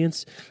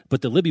experience.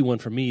 But the Libby one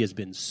for me has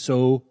been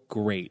so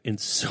great and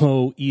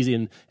so easy.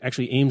 And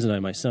actually, Ames and I,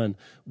 my son,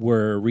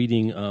 were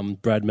reading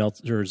Brad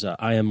Meltzer's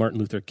I Am Martin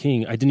Luther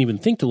King. I didn't even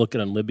think to look it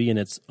on Libby, and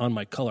it's on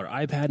my color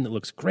iPad, and it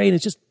looks great. And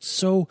it's just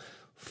so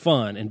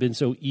fun and been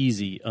so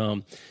easy.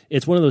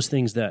 It's one of those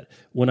things that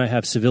when I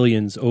have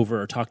civilians over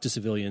or talk to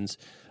civilians,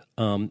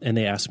 and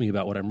they ask me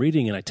about what I'm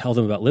reading, and I tell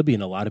them about Libby,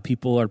 and a lot of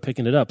people are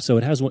picking it up. So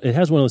it has one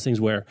of those things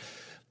where,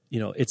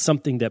 it's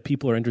something that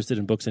people are interested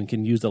in books and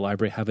can use the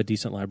library, have a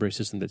decent library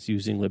system that's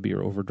using Libby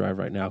or Overdrive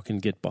right now, can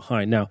get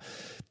behind. Now,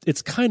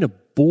 it's kind of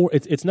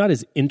boring. It's not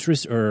as I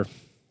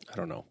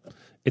don't know.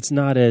 It's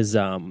not as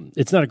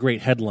it's not a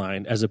great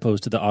headline as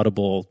opposed to the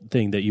Audible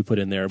thing that you put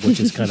in there,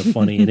 which is kind of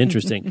funny and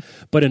interesting.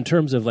 But in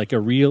terms of like a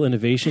real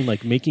innovation,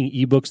 like making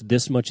ebooks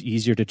this much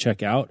easier to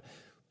check out,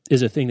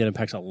 is a thing that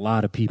impacts a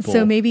lot of people.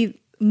 So maybe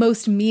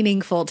most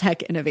meaningful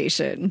tech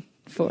innovation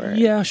for...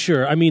 Yeah,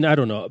 sure. I mean, I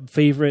don't know.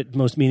 Favorite,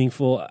 most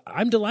meaningful.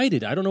 I'm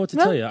delighted. I don't know what to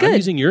tell you. Good. I'm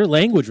using your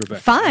language,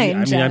 Rebecca. Fine,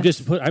 I mean,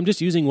 Jeff. I'm just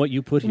using what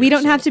you put here. We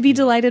don't have to be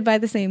delighted by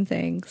the same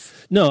things.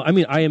 No, I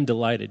mean, I am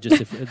delighted.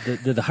 Just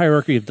if the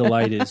hierarchy of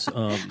delight is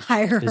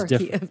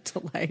Hierarchy of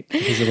delight.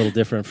 is a little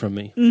different from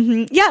me.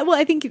 Yeah, well,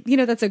 I think,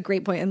 that's a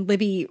great point. And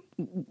Libby,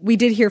 we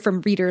did hear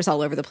from readers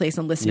all over the place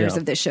and listeners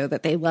of this show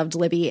that they loved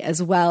Libby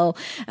as well.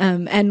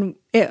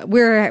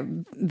 We're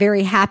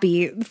very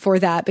happy for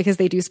that because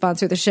they do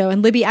sponsor the show.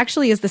 And Libby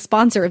actually is the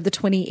sponsor of the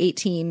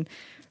 2018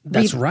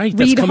 That's right.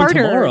 That's Read coming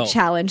Harder tomorrow.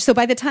 challenge. So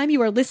by the time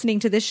you are listening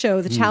to this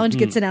show, the challenge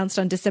gets announced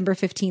on December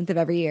 15th of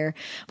every year.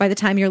 By the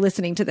time you're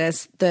listening to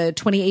this, the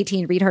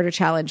 2018 Read Harder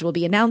challenge will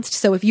be announced.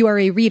 So if you are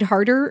a Read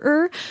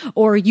Harder-er,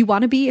 or you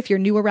want to be, if you're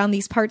new around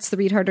these parts, the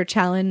Read Harder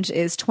challenge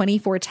is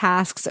 24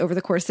 tasks over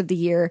the course of the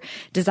year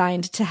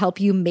designed to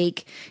help you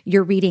make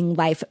your reading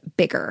life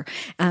bigger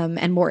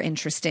and more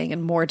interesting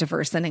and more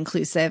diverse and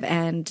inclusive.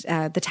 And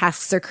the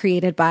tasks are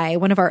created by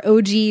one of our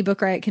OG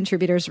Book Riot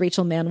contributors,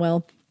 Rachel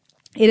Manuel.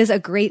 It is a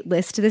great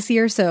list this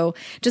year, so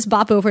just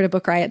bop over to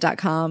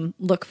bookriot.com,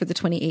 look for the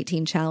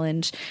 2018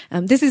 challenge.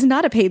 This is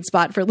not a paid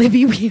spot for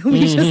Libby. We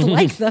just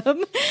like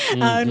them,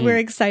 and we're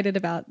excited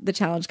about the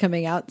challenge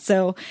coming out.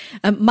 So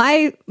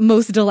my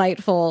most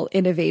delightful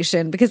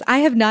innovation, because I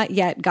have not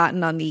yet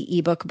gotten on the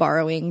ebook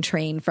borrowing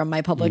train from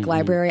my public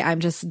library. I'm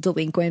just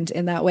delinquent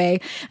in that way.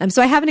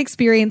 So I haven't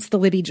experienced the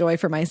Libby joy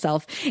for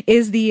myself,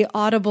 is the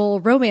Audible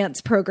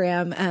romance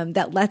program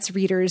that lets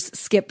readers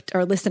skip,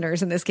 or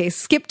listeners in this case,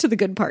 skip to the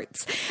good parts.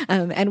 books.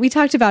 And we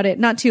talked about it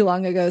not too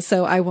long ago,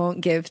 so I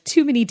won't give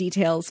too many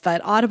details,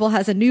 but Audible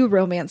has a new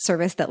romance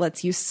service that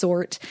lets you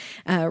sort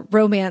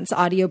romance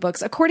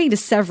audiobooks according to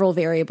several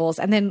variables.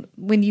 And then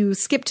when you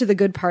skip to the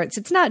good parts,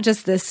 it's not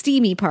just the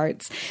steamy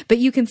parts, but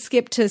you can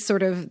skip to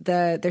sort of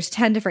there's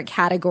 10 different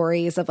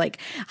categories of like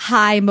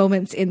high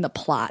moments in the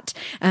plot.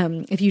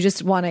 If you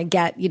just want to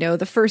get,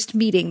 the first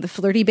meeting, the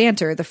flirty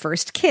banter, the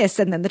first kiss,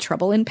 and then the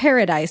trouble in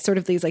paradise, sort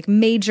of these like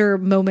major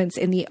moments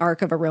in the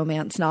arc of a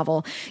romance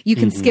novel, you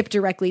can skip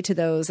directly to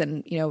those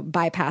and,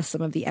 bypass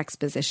some of the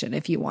exposition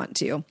if you want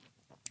to.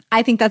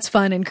 I think that's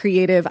fun and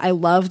creative. I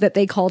love that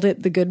they called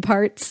it the good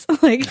parts.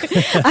 Like,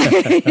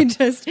 I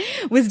just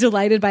was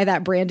delighted by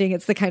that branding.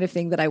 It's the kind of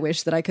thing that I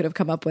wish that I could have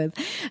come up with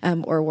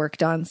or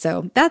worked on.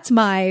 So that's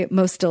my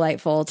most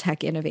delightful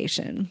tech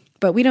innovation.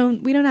 But we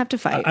don't have to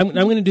fight. I'm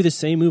going to do the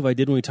same move I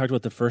did when we talked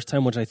about the first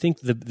time, which I think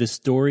the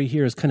story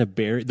here is kind of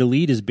buried. The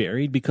lead is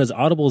buried because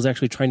Audible is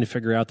actually trying to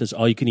figure out this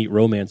all-you-can-eat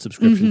romance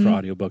subscription for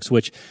audiobooks,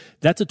 which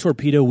that's a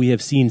torpedo we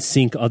have seen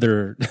sink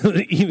other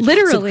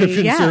literally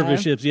subscription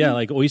services. Yeah,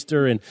 like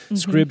Oyster and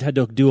Scribd had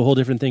to do a whole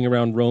different thing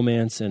around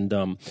romance,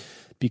 and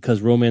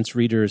because romance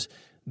readers,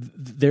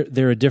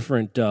 they're a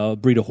different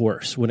breed of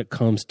horse when it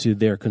comes to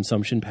their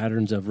consumption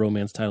patterns of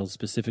romance titles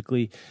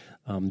specifically.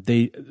 And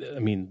the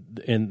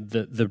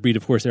breed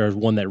of horse there is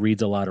one that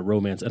reads a lot of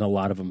romance and a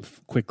lot of them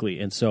quickly.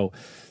 And so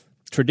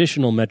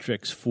traditional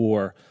metrics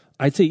for,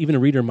 I'd say even a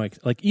reader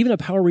even a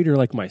power reader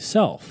like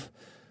myself,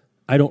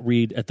 I don't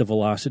read at the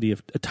velocity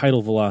of a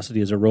title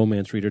velocity as a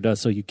romance reader does.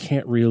 So you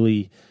can't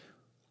really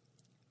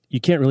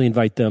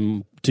invite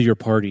them to your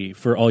party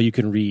for all you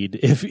can read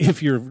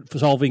if you're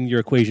solving your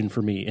equation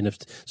for me. And if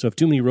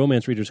too many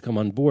romance readers come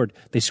on board,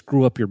 they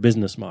screw up your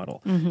business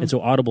model. And so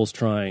Audible's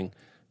trying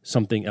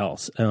something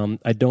else.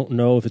 I don't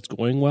know if it's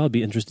going well. I'd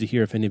be interested to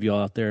hear if any of you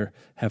all out there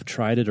have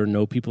tried it or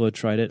know people that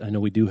tried it. I know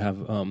we do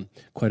have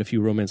quite a few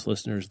romance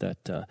listeners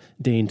that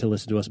deign to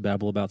listen to us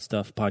babble about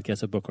stuff.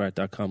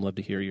 Podcast@bookriot.com. Love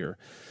to hear your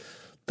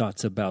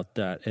thoughts about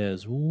that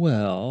as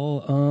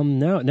well.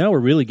 Now we're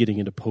really getting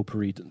into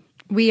potpourri.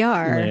 We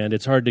are. And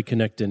it's hard to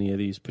connect any of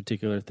these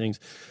particular things.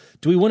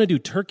 Do we want to do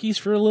turkeys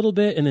for a little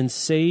bit and then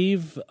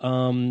save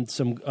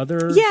some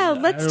other? Yeah,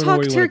 let's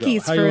talk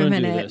turkeys for a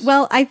minute.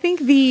 Well, I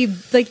think the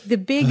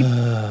big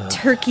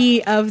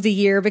turkey of the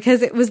year, because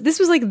this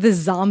was like the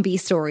zombie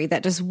story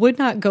that just would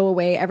not go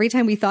away. Every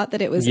time we thought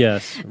that it was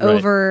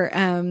over,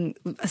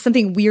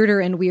 something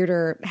weirder and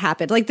weirder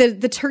happened. Like the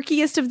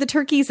turkiest of the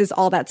turkeys is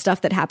all that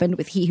stuff that happened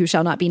with He Who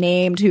Shall Not Be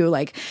Named, who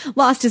like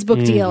lost his book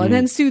deal and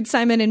then sued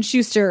Simon and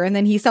Schuster, and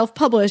then he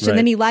self-published and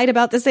then he lied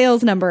about the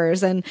sales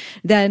numbers, and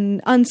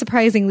then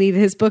unsurprisingly,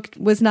 his book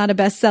was not a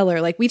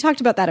bestseller. Like, we talked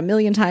about that a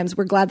million times.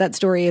 We're glad that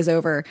story is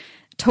over.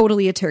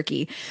 Totally a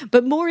turkey,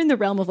 but more in the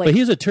realm of like. But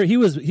he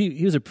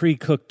was a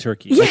pre-cooked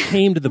turkey. Yeah, he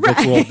came to the book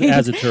world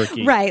as a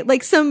turkey, right?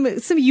 Like some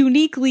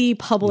uniquely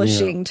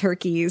publishing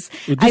turkeys.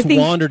 It just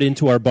wandered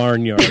into our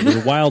barnyard. It was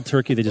a wild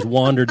turkey that just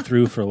wandered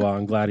through for a while.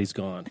 I'm glad he's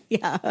gone.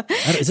 Yeah,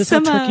 is this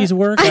how turkeys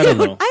work? I don't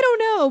know. I don't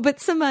know, but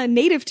some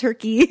native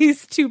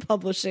turkeys to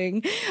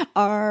publishing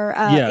are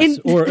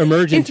or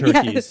emergent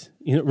turkeys.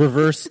 Yes.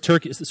 Reverse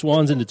turkeys,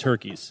 swans into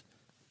turkeys.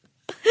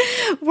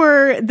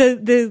 Were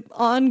the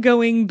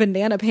ongoing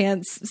banana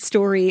pants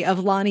story of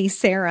Lonnie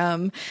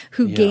Sarum,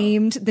 who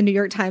gamed the New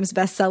York Times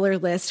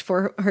bestseller list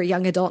for her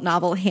young adult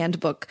novel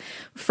Handbook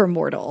for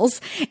Mortals,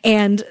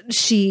 and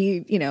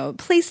she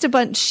placed a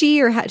bunch.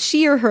 She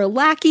or her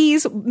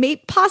lackeys,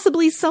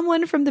 possibly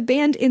someone from the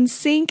band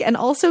NSYNC, and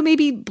also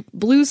maybe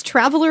Blues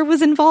Traveler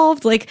was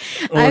involved,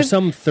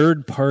 some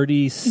third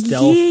party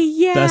stealth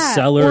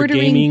bestseller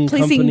gaming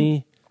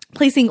company.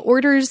 Placing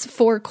orders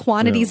for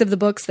quantities of the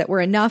books that were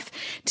enough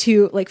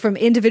to, from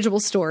individual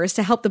stores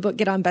to help the book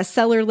get on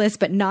bestseller lists,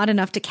 but not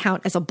enough to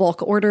count as a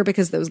bulk order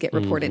because those get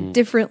reported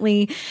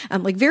differently.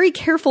 Very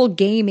careful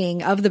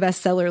gaming of the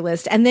bestseller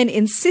list. And then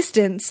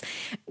insistence,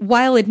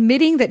 while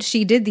admitting that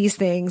she did these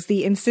things,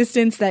 the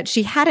insistence that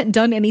she hadn't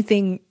done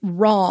anything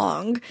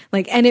wrong.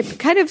 And it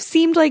kind of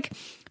seemed like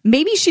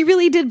maybe she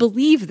really did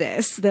believe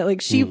this,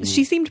 that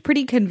she seemed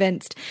pretty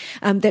convinced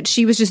that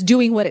she was just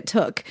doing what it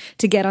took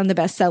to get on the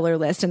bestseller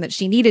list, and that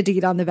she needed to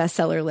get on the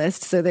bestseller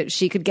list so that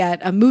she could get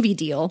a movie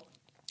deal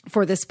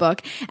for this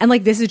book. And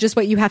this is just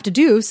what you have to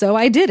do. So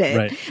I did it.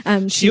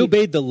 Right. She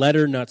obeyed the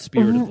letter, not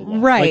spirit of the law.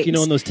 Right. In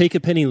those take a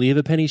penny, leave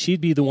a penny,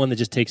 she'd be the one that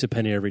just takes a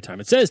penny every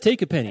time. It says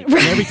take a penny. And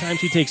every time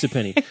she takes a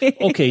penny.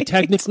 Okay,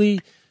 technically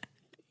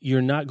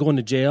you're not going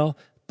to jail.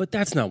 But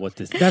that's not what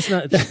that's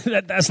not what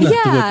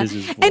this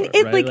is for. And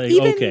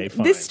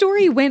it this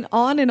story went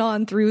on and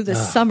on through the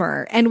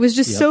summer and was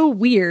just so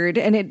weird,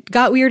 and it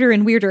got weirder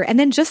and weirder. And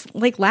then just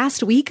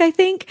last week, I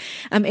think,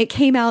 it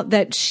came out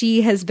that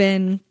she has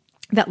been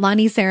that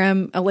Lonnie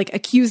Sarum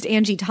accused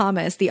Angie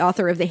Thomas, the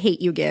author of The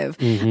Hate U Give,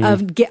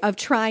 of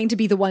trying to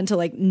be the one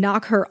to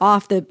knock her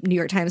off the New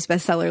York Times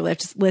bestseller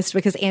list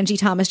because Angie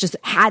Thomas just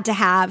had to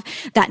have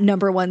that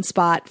 #1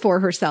 spot for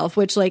herself,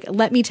 which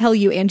let me tell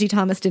you, Angie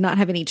Thomas did not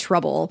have any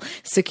trouble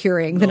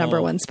securing the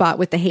 #1 spot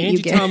with The Hate U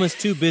Give. Angie Thomas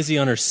too busy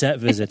on her set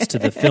visits to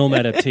the film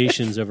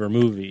adaptations of her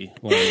movie.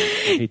 Well,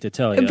 I hate to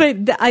tell you.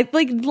 But I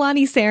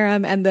Lonnie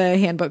Sarum and the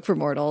Handbook for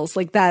Mortals,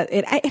 that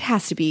it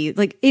has to be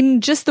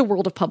in just the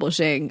world of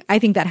publishing. I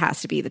think that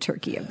has to be the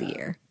turkey of the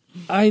year.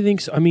 I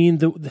think so. I mean,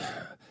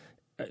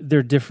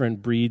 they're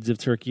different breeds of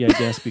turkey, I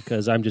guess,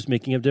 because I'm just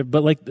making up.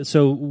 But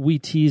so we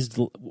teased.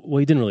 Well,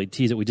 we didn't really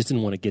tease it. We just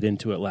didn't want to get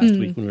into it last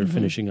week when we were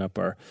finishing up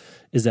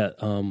Is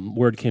that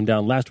word came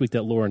down last week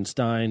that Lauren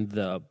Stein,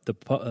 the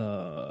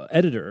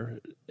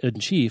editor in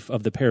chief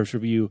of the Paris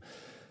Review,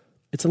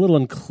 it's a little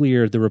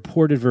unclear. The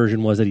reported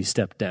version was that he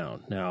stepped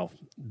down. Now,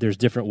 there's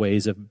different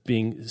ways of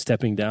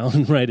stepping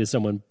down, right? Is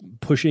someone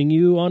pushing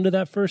you onto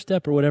that first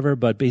step or whatever?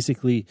 But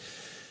basically,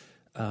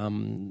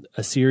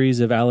 a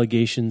series of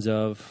allegations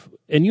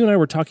and you and I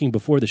were talking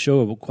before the show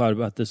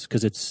about this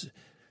because it's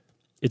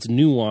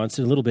nuanced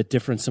and a little bit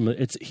different.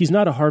 He's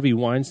not a Harvey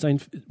Weinstein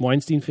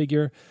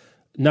figure.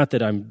 Not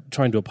that I'm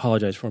trying to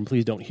apologize for him.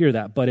 Please don't hear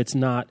that. But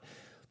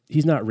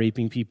he's not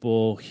raping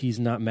people. He's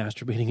not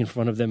masturbating in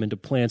front of them into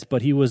plants.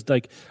 But he was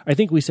I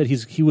think we said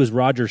he was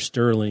Roger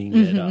Sterling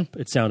it up.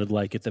 It sounded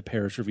like at the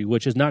Paris Review,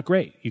 which is not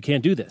great. You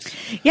can't do this.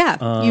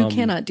 Yeah, you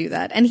cannot do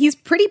that. And he's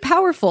pretty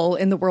powerful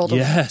in the world of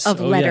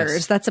letters.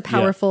 Yes. That's a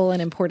powerful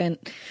and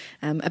important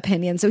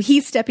opinion. So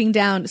he's stepping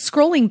down.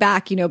 Scrolling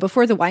back,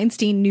 before the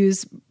Weinstein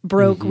news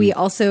broke, we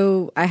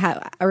also,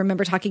 I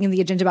remember talking in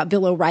the agenda about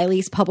Bill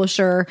O'Reilly's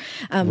publisher.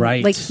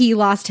 Right. He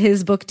lost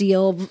his book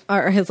deal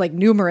or his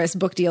numerous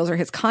book deals or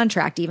his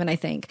contract even, I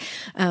think,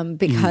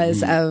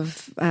 because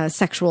of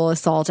sexual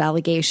assault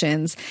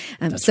allegations.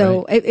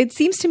 So right. It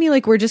seems to me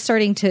like we're just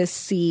starting to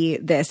see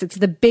this. It's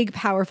the big,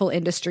 powerful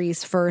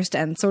industries first,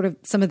 and sort of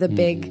some of the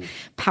big,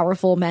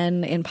 powerful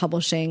men in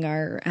publishing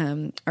are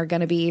going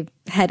to be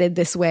headed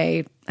this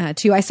way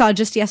too. I saw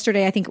just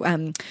yesterday, I think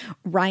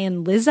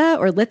Ryan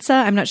Litza,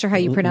 I'm not sure how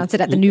you pronounce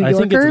it, at the New Yorker. I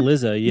think it's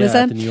Liza,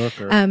 at the New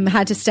Yorker.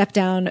 Had to step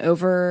down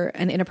over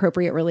an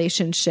inappropriate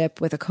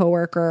relationship with a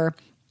coworker.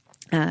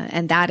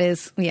 And that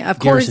is, of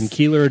course. Garrison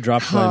Keillor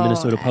dropped by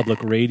Minnesota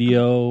Public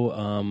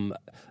Radio.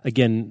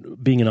 Again,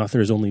 being an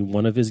author is only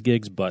one of his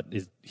gigs, but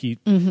he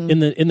in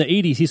the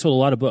 80s he sold a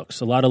lot of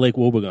books. A lot of Lake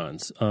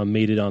Wobegon's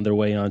made it on their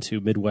way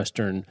onto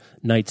Midwestern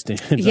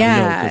nightstands.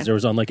 Yeah, because there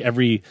was on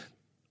every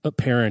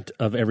parent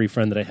of every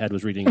friend that I had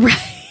was reading. Right.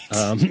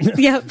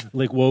 Yep.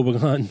 Lake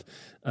Wobegon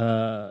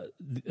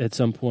at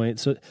some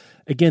point. So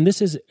again,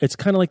 it's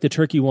kind of like the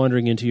turkey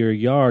wandering into your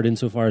yard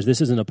insofar as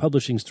this isn't a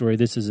publishing story.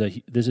 This is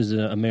an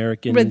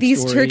American But these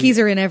story. turkeys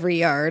are in every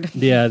yard.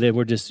 Yeah, they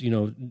were just,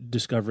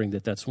 discovering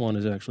that swan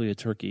is actually a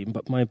turkey.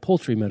 But my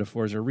poultry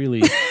metaphors are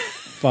really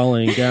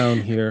falling down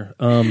here.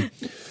 I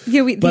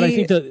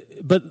think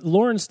but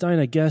Lauren Stein,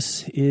 I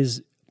guess,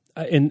 is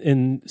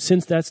and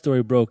since that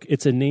story broke,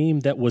 it's a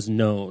name that was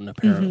known,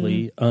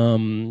 apparently.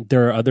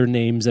 There are other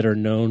names that are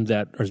known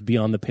that are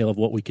beyond the pale of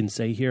what we can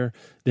say here.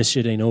 This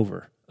shit ain't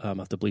over. I'll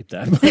have to bleep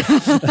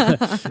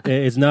that.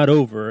 It's not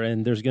over,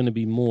 and there's going to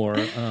be more.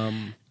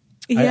 I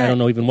don't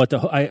know even what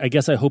I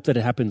guess I hope that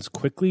it happens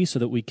quickly so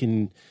that we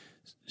can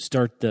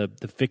start the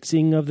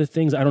fixing of the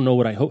things. I don't know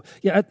what I hope.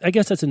 Yeah, I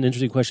guess that's an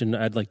interesting question.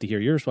 I'd like to hear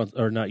your response,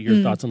 or not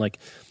your thoughts on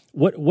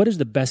what is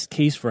the best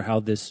case for how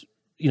this,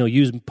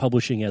 use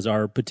publishing as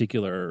our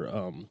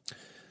particular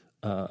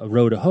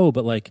road to hoe,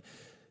 but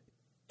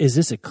is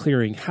this a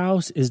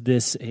clearinghouse? Is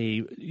this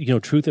a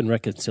truth and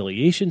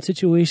reconciliation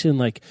situation?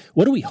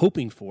 What are we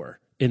hoping for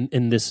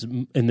in this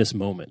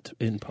moment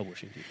in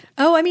publishing?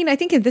 Oh, I mean, I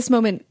think in this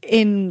moment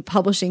in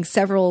publishing,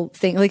 several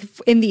things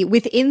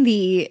within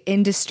the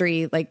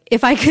industry.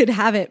 If I could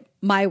have it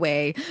my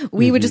way,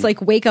 we would just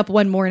wake up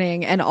one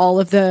morning and all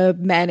of the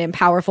men in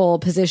powerful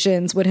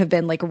positions would have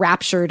been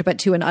raptured, but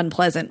to an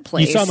unpleasant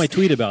place. You saw my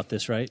tweet about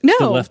this, right? No.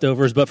 The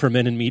leftovers, but for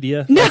men in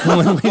media. No.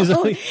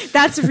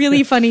 That's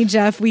really funny,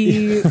 Jeff.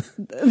 That's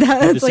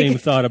the same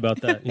thought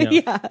about that.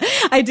 Yeah,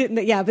 I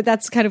didn't. Yeah, but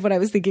that's kind of what I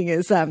was thinking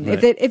is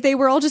right. if they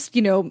were all just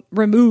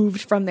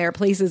removed from their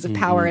places of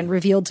power and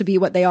revealed to be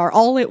what they are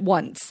all at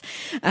once,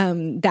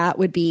 that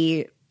would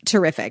be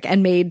terrific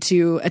and made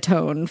to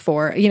atone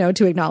for,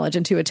 to acknowledge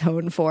and to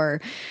atone for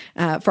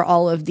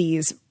all of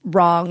these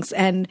wrongs.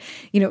 And,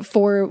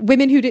 for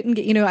women who didn't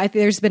get,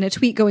 there's been a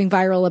tweet going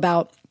viral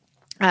about,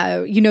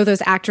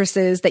 those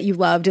actresses that you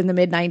loved in the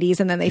mid-90s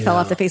and then they fell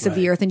off the face of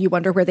the earth and you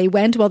wonder where they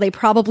went. Well, they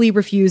probably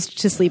refused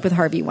to sleep with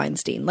Harvey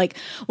Weinstein.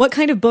 What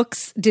kind of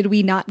books did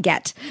we not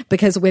get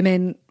because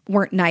women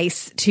weren't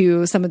nice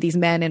to some of these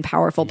men in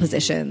powerful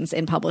positions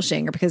in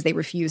publishing, or because they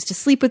refused to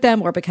sleep with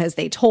them, or because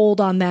they told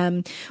on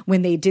them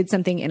when they did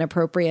something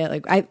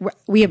inappropriate. Like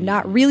we have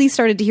not really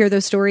started to hear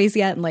those stories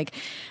yet. And like,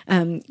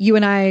 you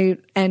and I,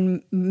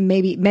 and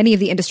maybe many of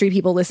the industry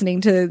people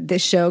listening to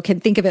this show can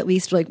think of at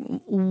least like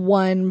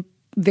one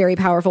very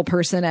powerful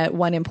person at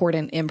one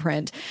important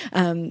imprint,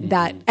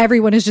 that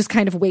everyone is just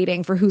kind of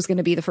waiting for who's going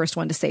to be the first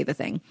one to say the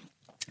thing.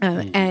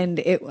 And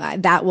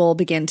that will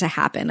begin to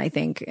happen, I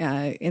think,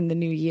 in the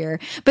new year.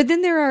 But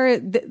then there are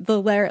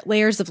the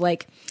layers of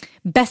like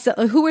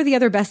who are the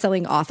other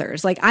best-selling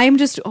authors? Like, I'm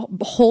just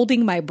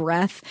holding my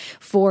breath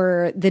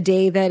for the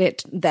day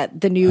that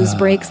the news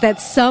breaks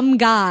that some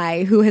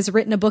guy who has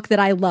written a book that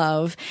I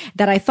love,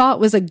 that I thought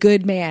was a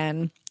good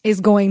man, is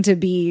going to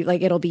be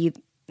like, it'll be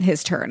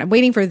his turn. I'm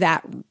waiting for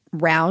that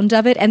round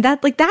of it. And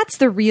that's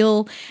the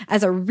real,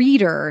 as a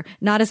reader,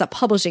 not as a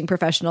publishing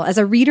professional, as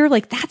a reader,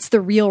 like that's the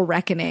real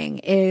reckoning,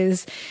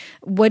 is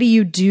what do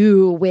you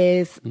do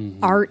with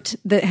art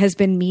that has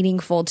been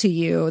meaningful to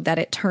you that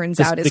it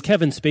turns out is the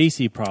Kevin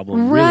Spacey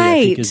problem, really,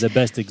 I think, is the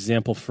best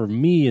example for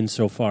me,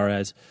 insofar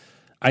as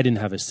I didn't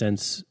have a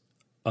sense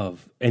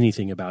of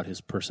anything about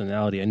his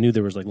personality. I knew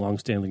there was like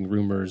longstanding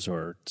rumors,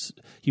 or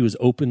he was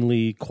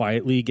openly,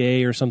 quietly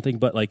gay or something,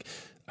 but like,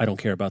 I don't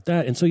care about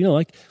that. And so,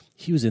 like,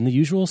 he was in The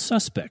Usual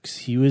Suspects.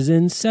 He was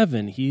in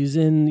Seven. He's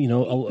in,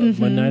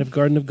 One Night of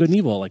Garden of Good and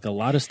Evil. Like, a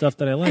lot of stuff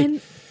that I like.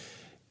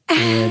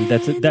 And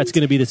that's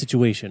going to be the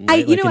situation,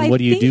 right? What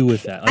do you do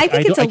with that? Like,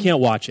 I can't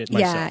watch it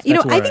myself.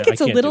 Yeah, I think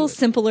it's a little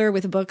simpler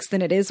with books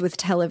than it is with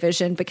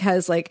television,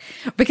 because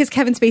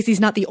Kevin Spacey's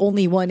not the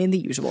only one in The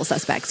Usual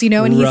Suspects,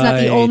 and he's not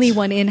the only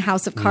one in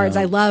House of Cards.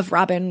 I love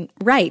Robin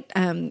Wright.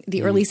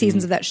 The early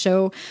seasons of that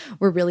show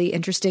were really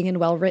interesting and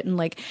well written.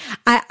 Like,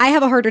 I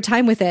have a harder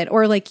time with it,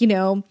 or like,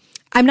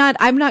 I'm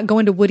not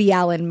going to Woody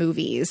Allen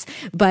movies,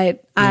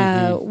 but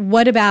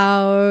what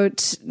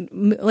about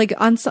like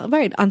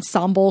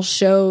ensemble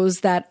shows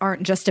that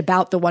aren't just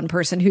about the one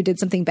person who did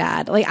something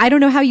bad? Like, I don't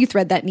know how you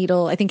thread that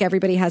needle. I think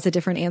everybody has a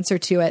different answer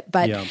to it,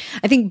 but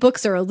I think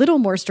books are a little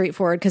more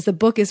straightforward because the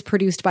book is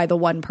produced by the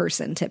one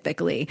person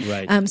typically.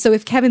 Right. So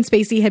if Kevin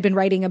Spacey had been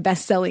writing a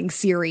best-selling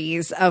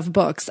series of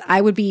books, I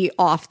would be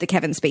off the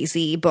Kevin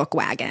Spacey book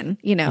wagon,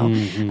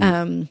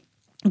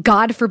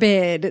 God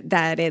forbid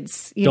that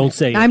it's, don't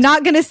say it. I'm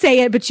not going to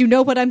say it, but you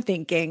know what I'm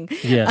thinking.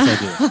 Yes,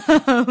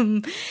 I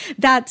do.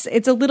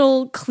 It's a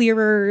little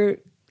clearer.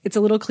 It's a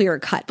little clearer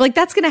cut. Like,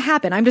 that's going to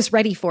happen. I'm just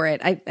ready for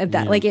it.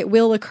 Like, it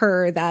will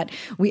occur that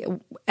we,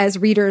 as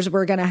readers,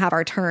 we're going to have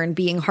our turn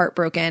being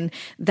heartbroken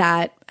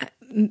that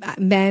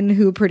men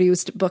who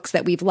produced books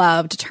that we've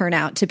loved turn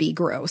out to be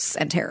gross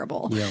and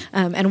terrible. Yeah.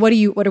 And what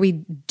do we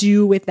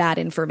do with that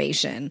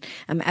information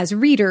as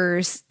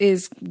readers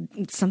is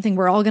something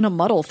we're all going to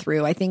muddle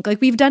through. I think,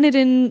 like, we've done it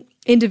in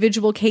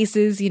individual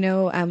cases,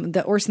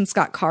 the Orson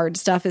Scott Card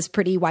stuff is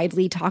pretty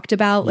widely talked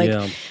about.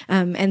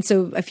 And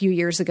so a few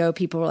years ago,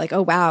 people were like,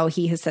 oh, wow,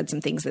 he has said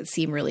some things that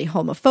seem really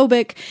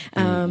homophobic.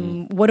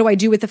 What do I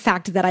do with the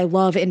fact that I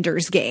love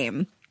Ender's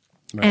Game?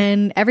 Right.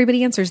 And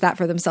everybody answers that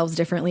for themselves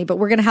differently, but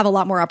we're going to have a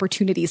lot more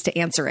opportunities to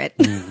answer it,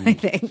 I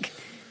think.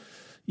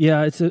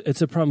 Yeah,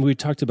 it's a problem. We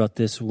talked about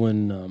this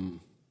when,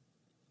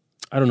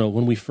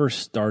 when we first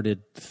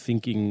started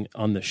thinking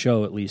on the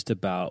show, at least,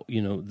 about,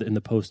 in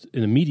the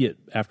immediate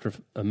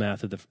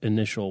aftermath of the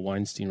initial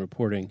Weinstein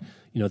reporting,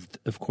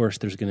 of course,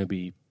 there's going to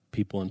be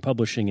people in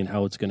publishing and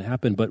how it's going to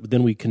happen. But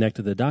then we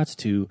connected the dots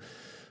to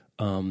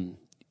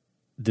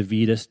the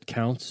Vita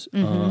counts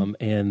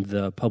and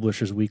the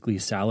Publishers Weekly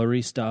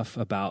salary stuff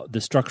about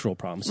the structural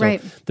problems. So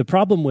the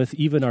problem with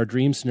even our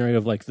dream scenario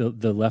of like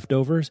the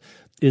leftovers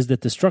is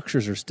that the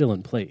structures are still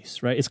in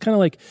place, right? It's kind of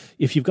like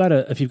if you've got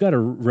a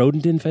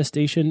rodent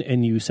infestation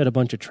and you set a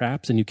bunch of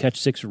traps and you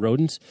catch 6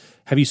 rodents,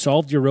 have you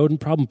solved your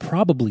rodent problem?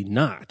 Probably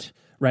not.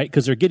 Right,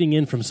 because they're getting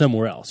in from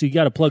somewhere else. You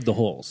got to plug the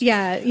holes.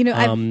 Yeah,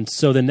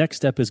 so the next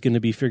step is going to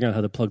be figuring out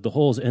how to plug the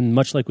holes. And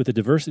much like with the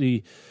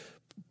diversity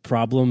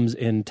problems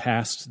and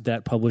tasks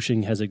that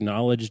publishing has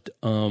acknowledged,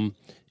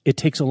 it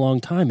takes a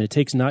long time. It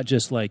takes not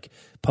just like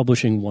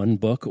publishing one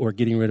book or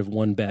getting rid of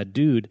one bad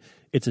dude.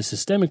 It's a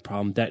systemic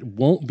problem that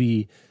won't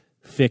be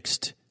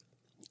fixed,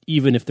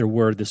 even if there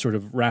were this sort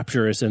of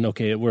rapturous and,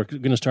 okay, we're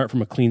going to start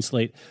from a clean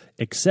slate,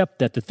 except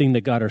that the thing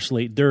that got our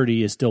slate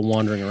dirty is still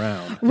wandering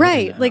around.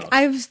 Right. Like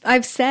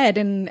I've said,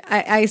 and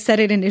I said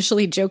it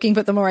initially joking,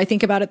 but the more I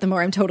think about it, the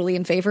more I'm totally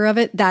in favor of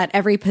it, that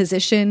every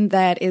position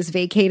that is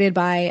vacated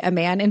by a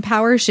man in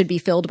power should be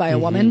filled by a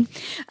woman.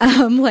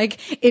 Like,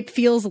 it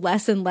feels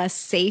less and less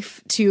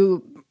safe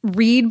to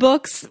read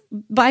books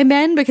by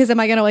men, because am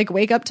I going to like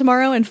wake up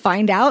tomorrow and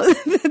find out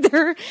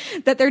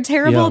that they're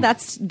terrible? Yeah.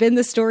 That's been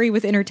the story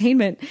with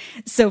entertainment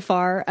so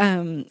far.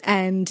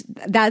 And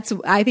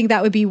I think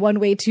that would be one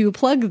way to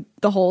plug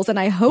the holes. And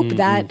I hope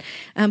that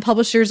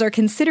publishers are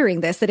considering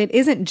this, that it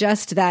isn't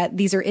just that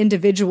these are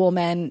individual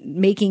men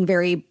making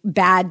very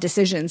bad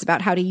decisions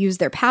about how to use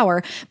their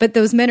power, but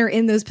those men are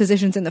in those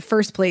positions in the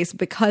first place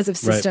because of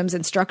systems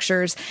and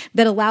structures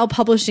that allow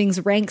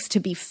publishing's ranks to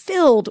be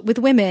filled with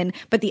women,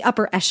 but the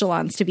upper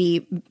echelons to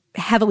be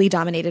heavily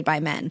dominated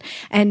by men.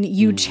 And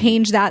you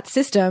change that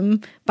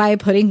system by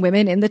putting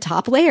women in the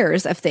top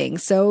layers of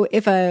things. So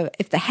if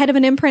the head of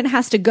an imprint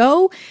has to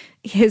go,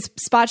 his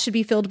spot should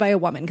be filled by a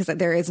woman, because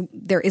there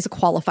is a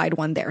qualified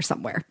one there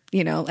somewhere,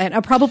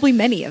 and probably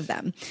many of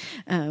them.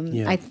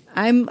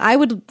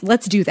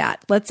 Let's do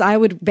that. I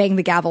would bang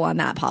the gavel on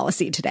that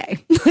policy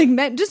today.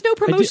 Just no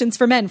promotions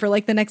for men for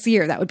the next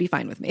year. That would be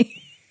fine with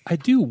me. I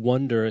do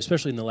wonder,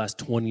 especially in the last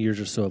 20 years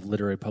or so of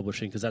literary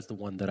publishing, because that's the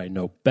one that I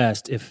know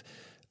best, if,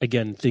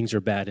 again, things are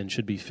bad and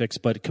should be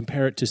fixed, but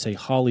compare it to, say,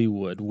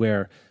 Hollywood,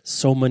 where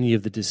so many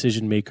of the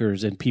decision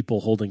makers and people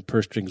holding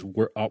purse strings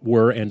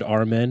were and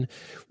are men,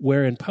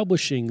 where in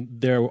publishing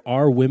there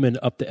are women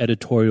up the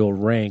editorial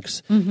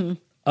ranks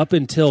up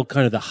until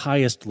kind of the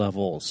highest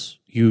levels,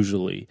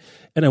 usually.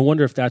 And I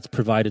wonder if that's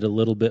provided a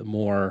little bit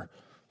more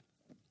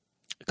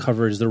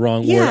cover is the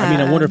wrong word. I mean,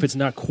 I wonder if it's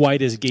not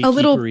quite as gatekeepery, a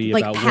little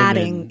about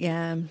padding,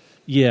 women.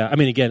 Yeah. I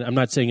mean, again, I'm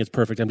not saying it's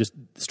perfect. I'm just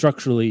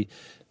structurally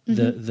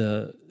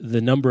the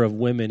number of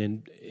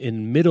women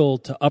in middle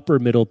to upper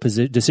middle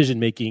decision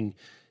making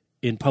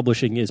in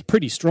publishing is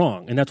pretty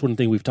strong, and that's one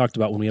thing we've talked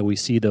about when we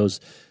always see those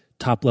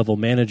top level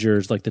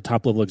managers, like the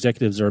top level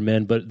executives are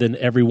men, but then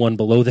everyone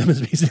below them is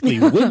basically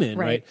women,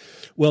 right?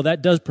 Well,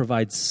 that does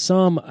provide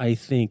some, I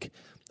think,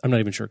 I'm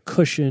not even sure,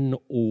 cushion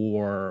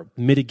or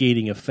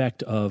mitigating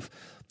effect of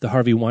the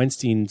Harvey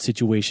Weinstein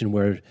situation,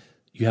 where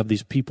you have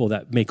these people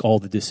that make all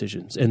the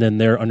decisions, and then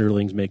their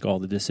underlings make all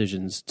the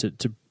decisions to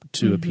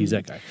appease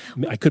that guy.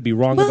 I could be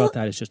wrong about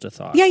that. It's just a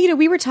thought. Yeah,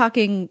 we were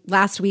talking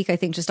last week, I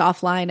think, just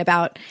offline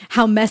about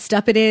how messed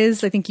up it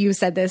is. I think you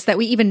said this, that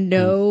we even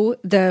know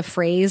the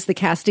phrase, the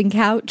casting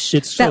couch.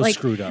 It's so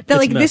screwed up.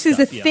 That this is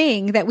a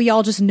thing that we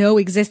all just know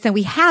exists, and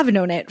we have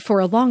known it for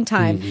a long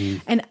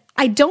time. And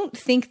I don't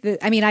think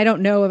that, I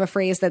don't know of a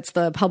phrase that's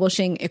the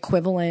publishing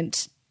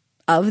equivalent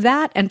of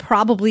that, and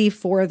probably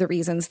for the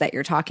reasons that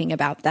you're talking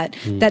about, that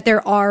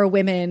there are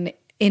women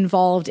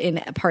involved in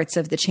parts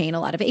of the chain. A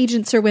lot of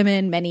agents are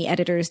women, many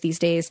editors these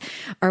days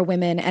are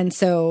women. And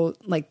so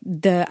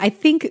I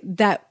think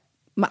that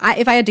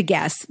if I had to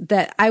guess,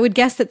 that I would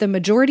guess that the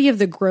majority of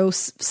the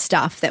gross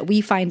stuff that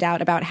we find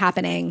out about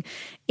happening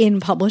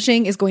in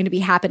publishing is going to be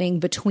happening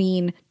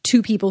between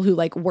two people who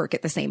work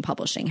at the same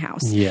publishing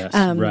house. Yes,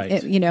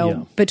 right.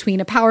 Between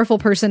a powerful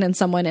person and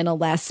someone in a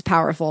less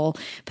powerful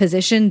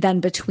position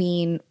than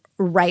between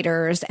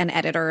writers and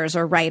editors,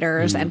 or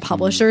writers and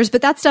publishers.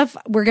 But that stuff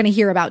we're going to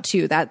hear about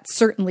too. That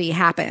certainly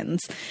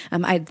happens.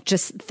 I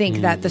just think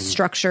that the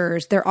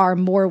structures, there are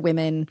more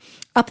women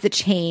up the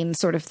chain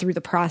sort of through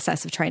the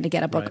process of trying to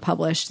get a book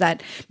published,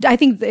 that I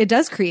think it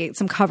does create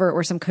some cover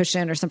or some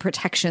cushion or some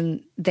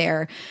protection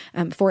there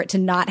for it to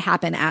not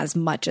happen as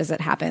much as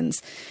it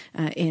happens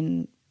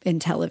in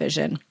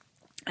television.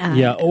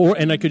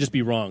 And I could just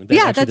be wrong.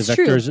 That's the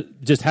vectors true.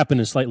 Just happen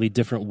in a slightly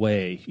different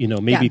way.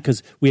 Maybe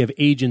because we have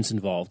agents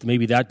involved.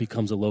 Maybe that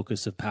becomes a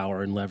locus of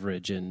power and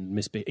leverage and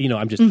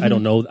I'm just I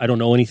don't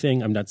know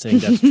anything. I'm not saying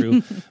that's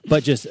true,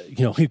 but just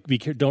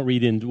don't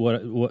read into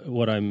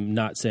what I'm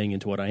not saying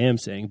into what I am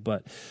saying.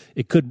 But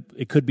it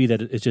could be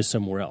that it's just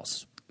somewhere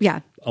else.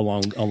 Yeah.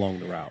 Along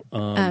the route.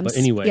 But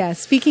anyway.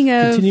 Speaking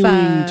of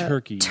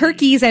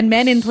turkeys and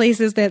men in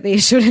places that they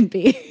shouldn't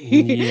be.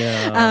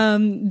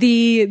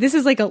 This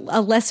is a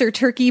lesser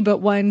turkey, but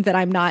one that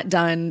I'm not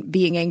done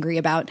being angry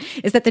about,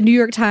 is that the New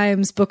York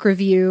Times Book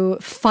Review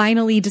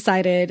finally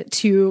decided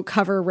to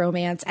cover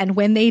romance. And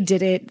when they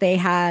did it, they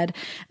had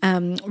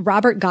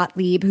Robert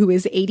Gottlieb, who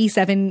is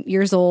 87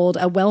 years old,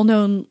 a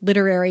well-known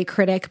literary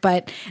critic,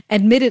 but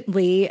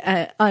admittedly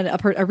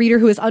a reader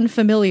who is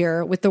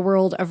unfamiliar with the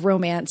world of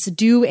romance,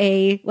 do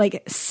a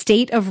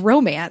state of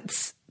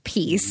romance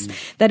piece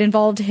that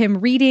involved him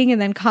reading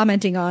and then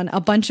commenting on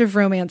a bunch of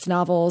romance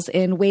novels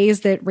in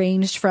ways that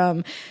ranged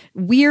from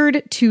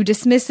weird to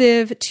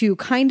dismissive to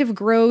kind of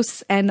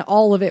gross, and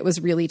all of it was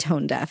really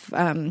tone deaf.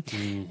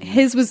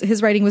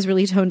 His writing was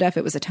really tone deaf.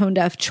 It was a tone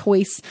deaf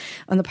choice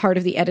on the part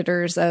of the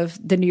editors of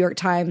the New York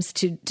Times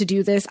to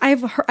do this.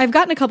 I've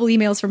gotten a couple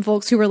emails from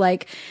folks who were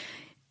like,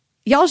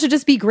 y'all should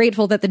just be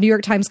grateful that the New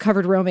York Times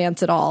covered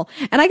romance at all.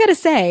 And I got to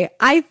say,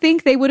 I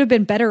think they would have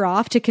been better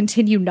off to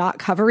continue not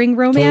covering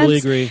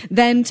romance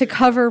than to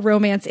cover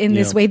romance in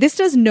this way. This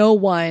does no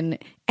one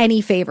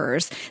any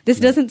favors. This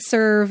doesn't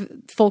serve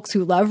folks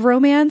who love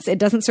romance. It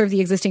doesn't serve the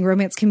existing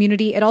romance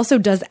community. It also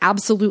does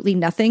absolutely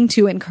nothing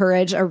to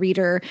encourage a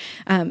reader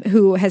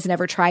who has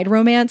never tried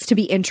romance to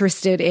be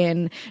interested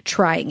in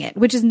trying it,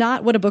 which is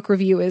not what a book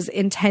review is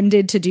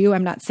intended to do.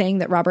 I'm not saying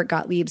that Robert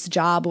Gottlieb's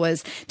job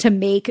was to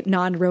make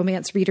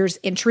non-romance readers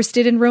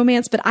interested in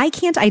romance, but I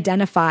can't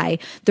identify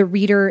the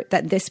reader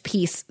that this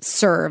piece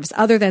serves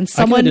other than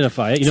somebody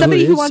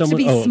who wants to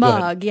be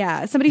smug.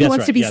 Yeah, somebody who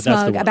wants to be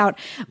smug about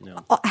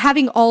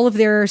having all of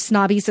their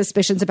snobby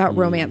suspicions about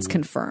romance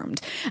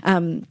confirmed.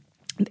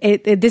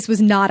 This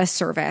was not a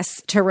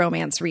service to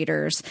romance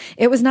readers.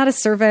 It was not a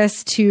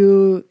service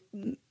to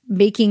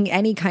making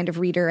any kind of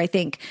reader, I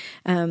think,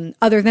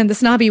 other than the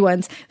snobby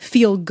ones,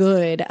 feel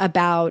good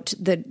about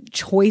the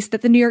choice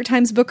that the New York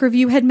Times Book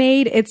Review had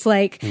made. It's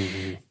like,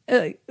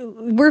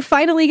 we're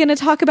finally going to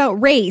talk about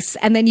race,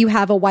 and then you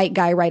have a white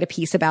guy write a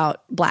piece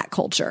about Black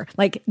culture.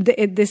 Like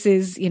this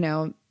is,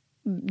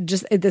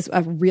 just this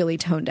a really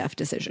tone deaf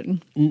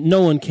decision.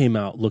 No one came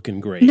out looking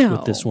great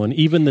with this one.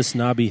 Even the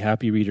snobby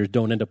happy readers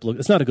don't end up looking.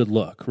 It's not a good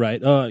look,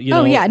 right?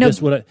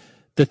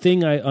 The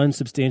thing I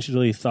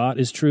unsubstantially thought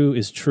is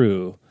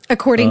true.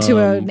 According to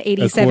an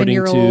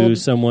 87-year-old, according to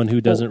someone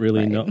who doesn't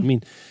really know. I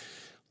mean,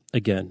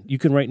 again, you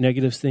can write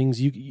negative things.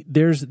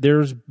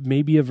 There's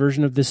maybe a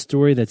version of this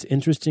story that's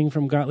interesting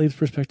from Gottlieb's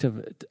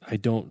perspective. I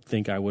don't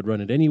think I would run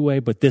it anyway,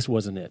 but this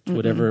wasn't it.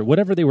 Mm-hmm.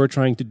 Whatever they were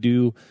trying to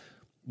do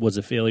was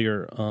a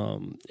failure.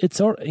 It's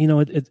hard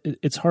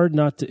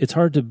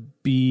to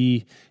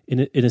be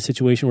in a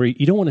situation where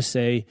you don't want to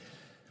say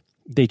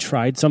they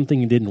tried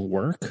something and didn't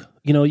work.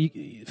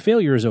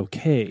 Failure is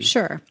okay.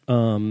 Sure.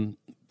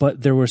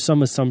 But there were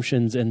some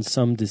assumptions and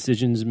some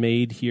decisions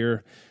made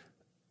here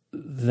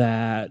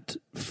that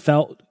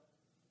felt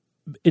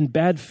in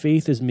bad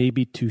faith is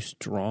maybe too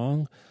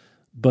strong,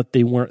 but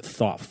they weren't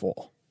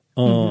thoughtful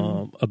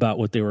about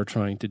what they were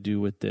trying to do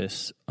with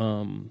this.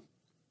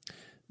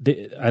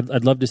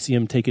 I'd love to see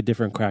them take a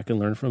different crack and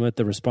learn from it.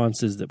 The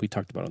responses that we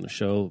talked about on the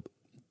show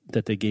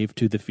that they gave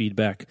to the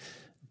feedback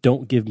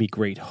don't give me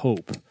great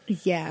hope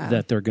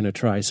that they're going to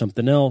try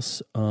something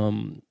else.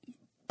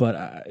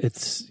 But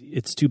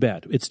it's too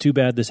bad. It's too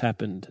bad this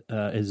happened.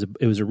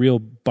 It was a real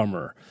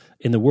bummer.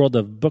 In the world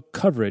of book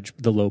coverage,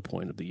 the low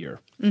point of the year,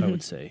 I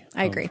would say.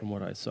 I agree. From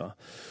what I saw.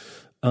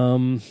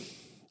 Low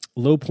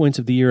points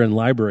of the year in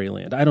library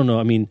land. I don't know.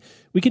 I mean,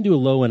 we can do a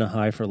low and a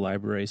high for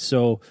libraries.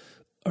 So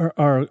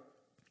our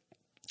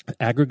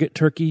aggregate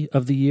turkey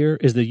of the year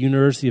is the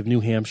University of New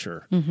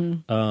Hampshire.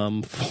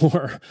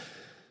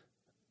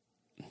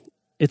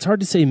 It's hard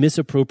to say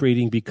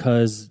misappropriating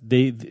because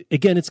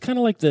it's kind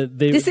of like the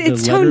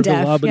letter of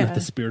the law, but not the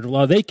spirit of the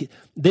law.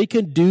 They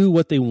can do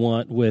what they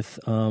want with.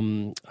 I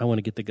want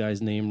to get the guy's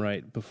name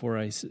right before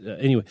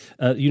anyway.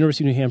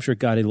 University of New Hampshire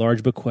got a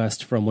large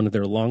bequest from one of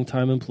their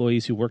longtime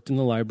employees who worked in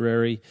the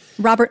library,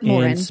 Robert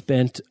Morin. And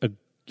spent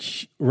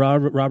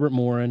Robert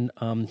Morin.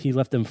 He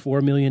left them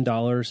 $4 million,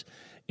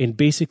 and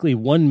basically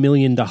 $1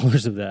 million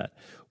of that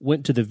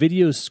went to the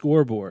video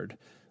scoreboard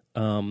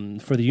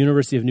for the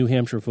University of New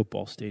Hampshire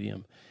football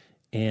stadium.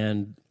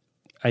 And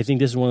I think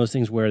this is one of those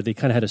things where they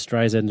kind of had a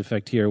Streisand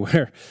effect here,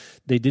 where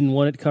they didn't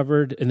want it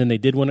covered, and then they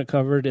did want it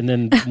covered, and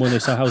then when they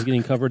saw how it was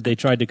getting covered, they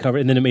tried to cover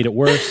it, and then it made it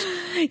worse.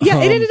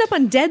 Yeah, it ended up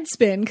on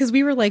Deadspin, because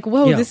we were like,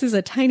 whoa, this is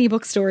a tiny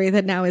book story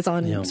that now is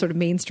on sort of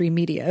mainstream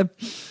media.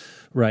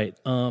 Right.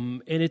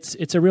 And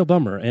it's a real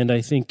bummer. And I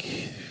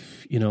think,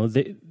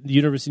 the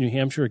University of New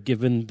Hampshire,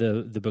 given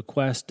the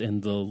bequest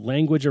and the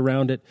language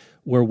around it,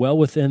 were well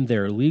within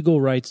their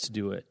legal rights to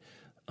do it.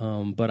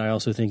 But I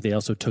also think they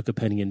also took a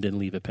penny and didn't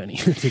leave a penny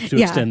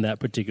to extend that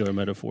particular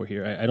metaphor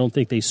here. I don't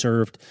think they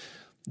served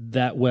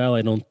that well.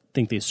 I don't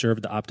think they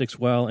served the optics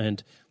well.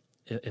 And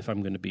if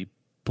I'm going to be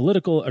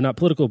political, or not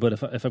political, but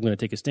if I'm going to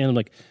take a stand, I'm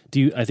like,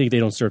 I think they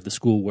don't serve the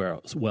school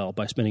well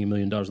by spending $1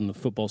 million on the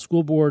football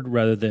school board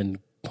rather than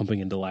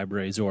pumping into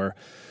libraries or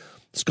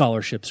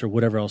scholarships or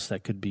whatever else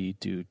that could be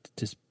to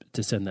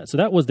send that. So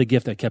that was the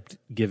gift that kept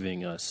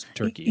giving us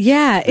turkeys.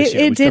 Yeah,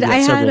 it did. I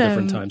had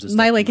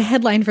my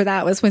headline for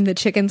that was when the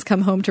chickens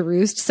come home to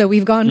roost. So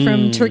we've gone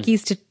from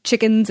turkeys to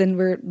chickens, and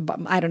we're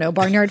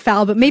barnyard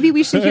fowl. But maybe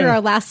we should hear our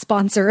last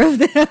sponsor of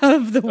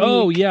the week.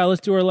 Oh yeah,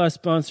 let's do our last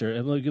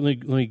sponsor. Let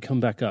me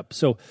come back up.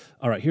 So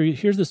all right,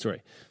 here's the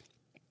story.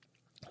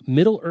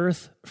 Middle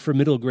Earth for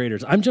middle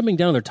graders. I'm jumping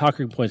down on their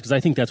talking points because I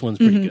think that's one's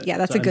pretty good. Yeah,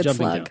 that's a good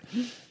slug.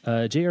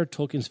 J.R.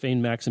 Tolkien's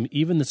famed maxim,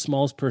 even the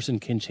smallest person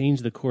can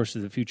change the course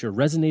of the future,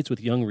 resonates with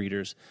young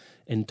readers,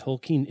 and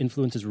Tolkien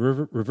influences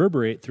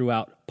reverberate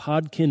throughout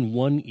Podkin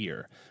One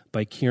Ear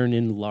by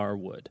Kiernan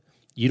Larwood.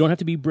 You don't have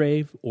to be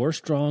brave or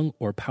strong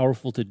or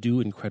powerful to do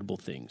incredible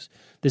things.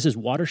 This is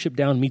Watership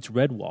Down meets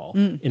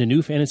Redwall in a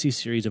new fantasy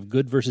series of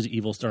good versus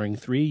evil starring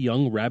 3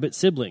 young rabbit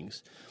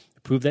siblings.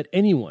 Prove that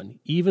anyone,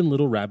 even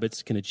little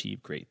rabbits, can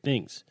achieve great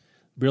things.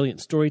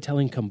 Brilliant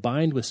storytelling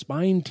combined with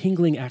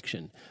spine-tingling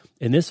action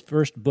in this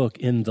first book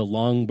in the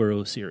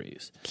Longburrow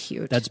series.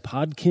 Cute. That's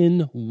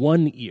Podkin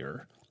One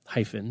Ear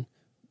 -ONE,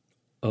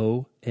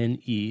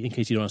 in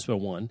case you don't know how to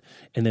spell one,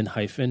 and then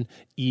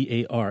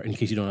 -EAR, in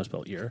case you don't know how to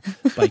spell ear,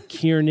 by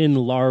Kiernan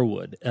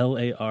Larwood,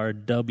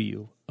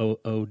 LARWOOD.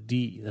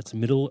 That's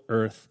Middle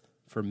Earth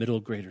for middle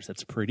graders.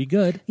 That's pretty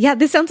good. Yeah,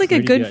 this sounds like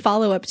a good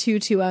follow-up to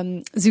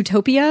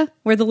Zootopia,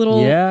 where the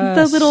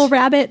little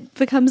rabbit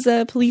becomes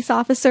a police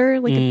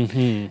officer.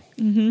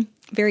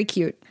 Very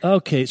cute.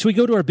 Okay, should we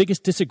go to our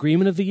biggest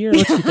disagreement of the year?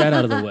 Let's get that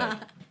out of the way.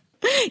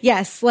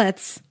 Yes,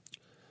 let's.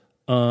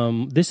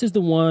 This is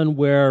the one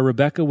where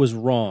Rebecca was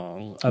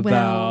wrong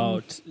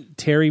about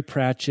Terry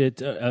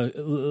Pratchett. I'm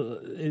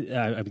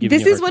giving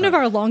this you a is hard one time. of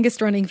our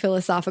longest running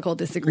philosophical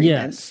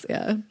disagreements.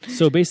 Yes. Yeah.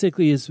 So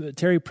basically, is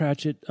Terry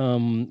Pratchett,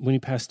 when he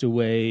passed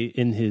away,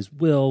 in his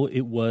will,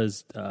 it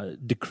was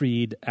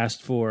decreed,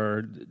 asked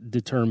for,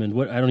 determined.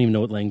 What I don't even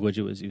know what language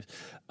it was used.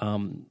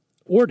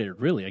 Ordered,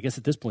 really. I guess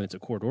at this point it's a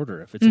court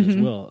order if it's in his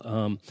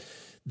will.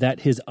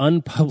 That his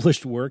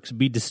unpublished works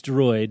be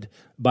destroyed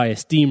by a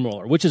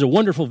steamroller, which is a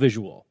wonderful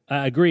visual.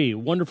 I agree,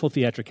 wonderful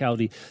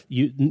theatricality.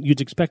 You'd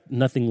expect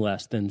nothing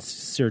less than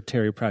Sir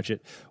Terry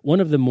Pratchett. One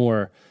of the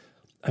more,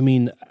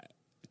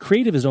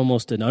 creative is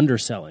almost an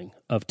underselling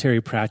of Terry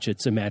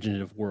Pratchett's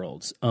imaginative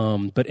worlds.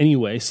 But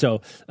anyway,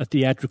 so a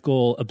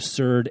theatrical,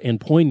 absurd,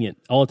 and poignant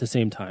all at the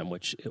same time,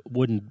 which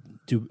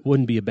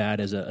wouldn't be bad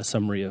as a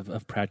summary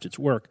of Pratchett's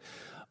work.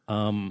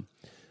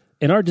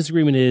 And our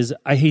disagreement is,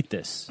 I hate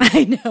this.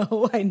 I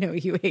know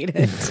you hate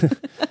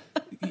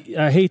it.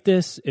 I hate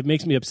this. It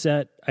makes me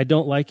upset. I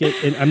don't like it,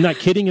 and I'm not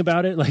kidding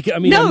about it.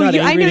 I'm No, not angry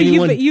I know at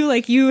anyone. you,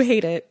 but you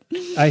hate it.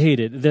 I hate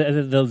it.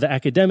 The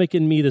academic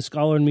in me, the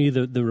scholar in me,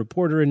 the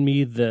reporter in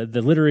me, the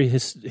literary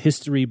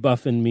history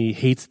buff in me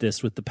hates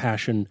this with the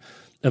passion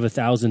of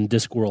 1,000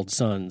 Discworld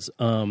suns.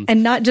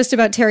 And not just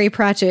about Terry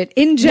Pratchett.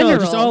 In general. No,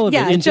 just all of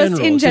it. In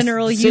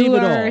general. Just you save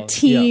it are all.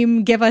 team,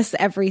 Yeah. give us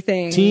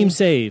everything. Team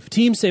save.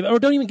 Or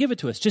don't even give it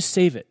to us. Just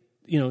save it.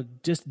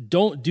 Just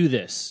don't do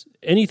this.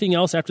 Anything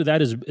else after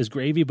that is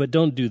gravy, but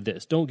don't do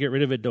this. Don't get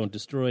rid of it. Don't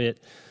destroy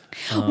it.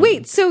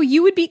 Wait, so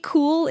you would be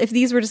cool if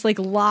these were just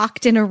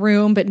locked in a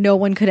room, but no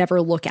one could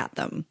ever look at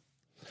them?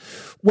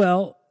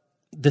 Well,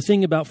 the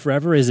thing about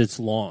forever is it's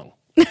long,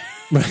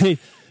 right?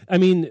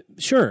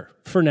 Sure,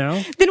 for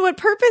now. Then what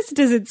purpose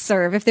does it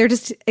serve if they're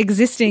just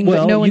existing,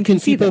 Well, but no one you can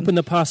see keep them? open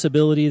the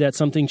possibility that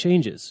something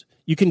changes.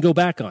 You can go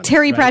back on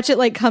Terry it, right?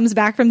 Pratchett comes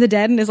back from the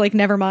dead and is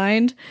never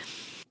mind.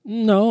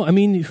 No,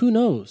 who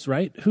knows,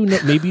 right? Who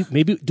knows?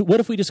 Maybe. What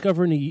if we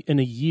discover in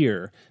a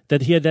year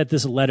that he had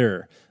this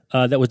letter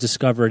that was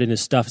discovered in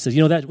his stuff? It says,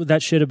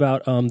 that shit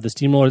about the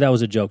steamroller, that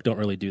was a joke. Don't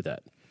really do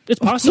that. It's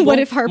possible. What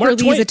if Harper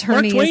Lee's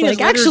attorney is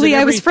actually,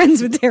 I was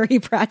friends with Terry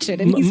Pratchett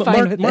and he's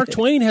fine with it. Mark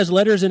Twain has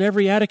letters in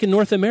every attic in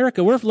North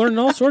America. We're learning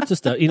all sorts of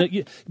stuff.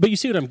 But you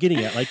see what I'm getting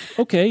at?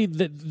 Okay,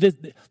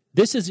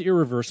 this is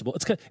irreversible.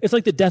 It's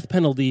like the death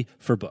penalty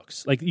for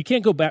books. You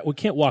can't go back. We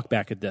can't walk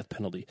back at death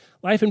penalty.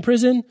 Life in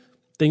prison.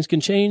 Things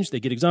can change. They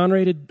get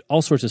exonerated.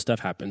 All sorts of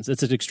stuff happens.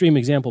 It's an extreme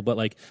example,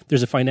 but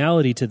there's a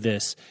finality to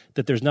this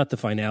that there's not the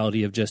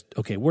finality of just,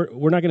 okay, we're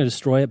not going to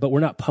destroy it, but we're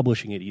not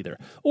publishing it either.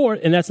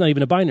 And that's not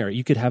even a binary.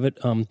 You could have it.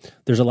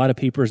 There's a lot of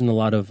papers and a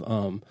lot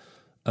of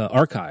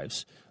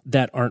archives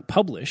that aren't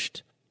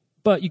published,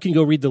 but you can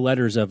go read the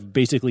letters of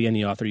basically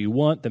any author you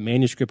want, the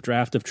manuscript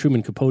draft of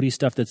Truman Capote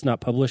stuff that's not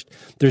published.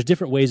 There's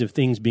different ways of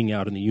things being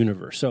out in the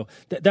universe. So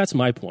that's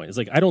my point. It's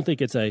I don't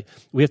think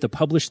we have to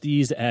publish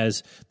these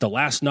as the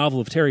last novel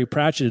of Terry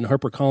Pratchett and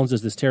HarperCollins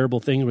does this terrible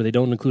thing where they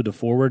don't include a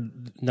foreword.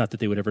 Not that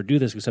they would ever do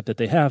this, except that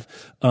they have,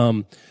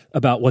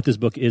 about what this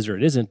book is or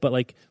it isn't.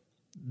 But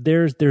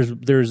there's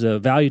a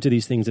value to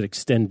these things that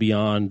extend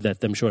beyond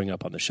them showing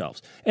up on the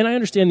shelves. And I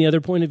understand the other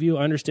point of view.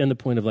 I understand the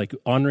point of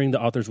honoring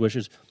the author's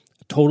wishes.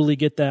 Totally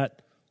get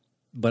that,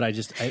 but I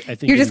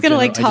think you're just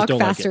going to talk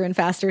faster and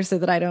faster so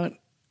that I don't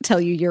tell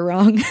you you're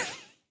wrong.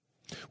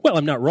 Well,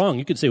 I'm not wrong.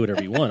 You can say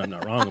whatever you want. I'm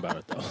not wrong about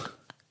it, though.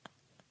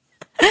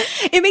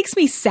 It makes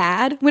me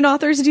sad when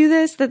authors do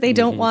this, that they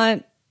don't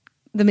want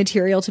the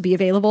material to be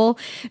available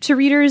to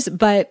readers,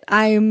 but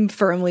I'm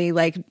firmly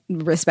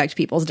respect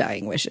people's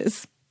dying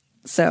wishes.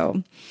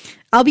 So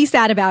I'll be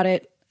sad about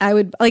it. I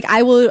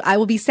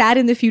will be sad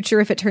in the future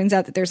if it turns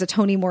out that there's a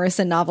Toni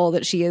Morrison novel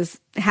that she is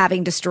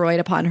having destroyed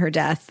upon her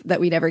death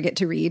that we never get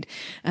to read.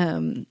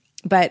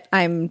 But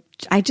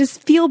I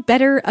just feel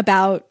better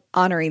about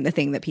honoring the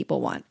thing that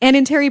people want. And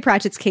in Terry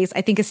Pratchett's case,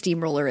 I think a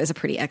steamroller is a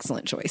pretty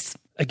excellent choice.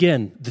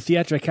 Again, the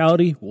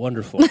theatricality,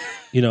 wonderful.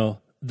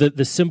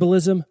 The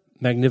symbolism,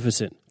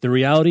 magnificent. The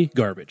reality,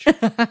 garbage.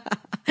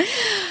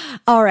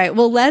 All right.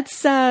 Well,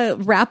 let's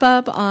wrap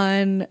up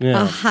on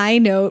a high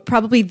note.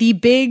 Probably the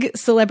big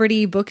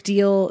celebrity book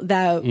deal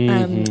that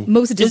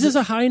most... Is this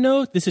a high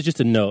note? This is just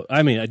a note.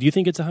 Do you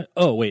think it's a high...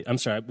 Oh, wait. I'm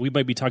sorry. We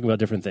might be talking about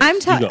different things.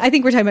 I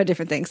think we're talking about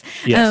different things.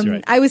 Yes,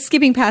 right. I was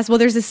skipping past... Well,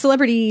 there's a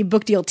celebrity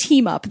book deal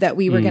team up that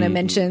we were going to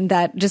mention,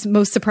 that just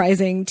most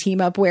surprising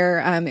team up where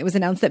it was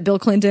announced that Bill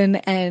Clinton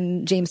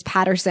and James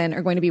Patterson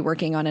are going to be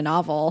working on a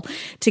novel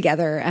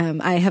together.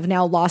 I have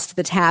now lost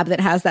the tab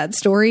that has that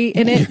story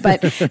in it,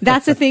 but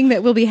that's a thing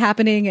that will be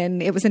happening,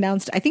 and it was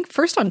announced, I think,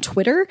 first on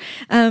Twitter,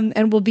 and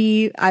I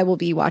will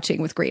be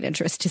watching with great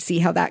interest to see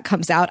how that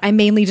comes out. I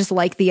mainly just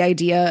like the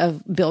idea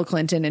of Bill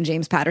Clinton and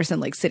James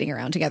Patterson sitting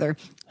around together.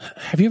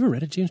 Have you ever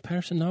read a James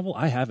Patterson novel?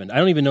 I haven't. I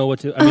don't even know what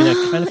to... I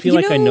kind of feel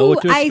I know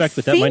what to expect,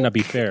 but that might not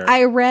be fair.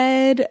 I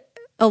read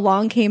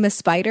Along Came a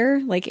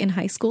Spider, in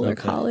high school or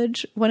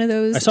college. One of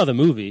those. I saw the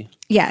movie.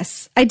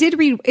 Yes, I did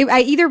read.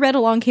 I either read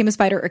Along Came a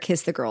Spider or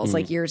Kiss the Girls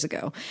years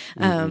ago.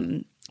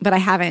 But I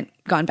haven't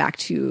gone back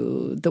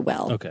to the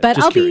well. Okay, but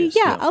just I'll curious,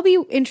 be I'll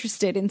be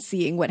interested in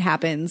seeing what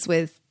happens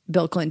with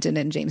Bill Clinton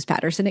and James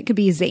Patterson. It could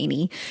be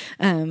zany.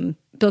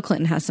 Bill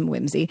Clinton has some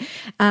whimsy.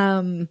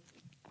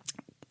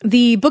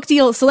 The book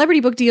deal, celebrity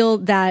book deal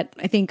that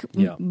I think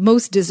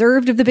most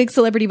deserved of the big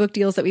celebrity book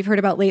deals that we've heard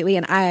about lately,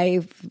 and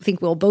I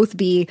think we'll both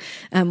be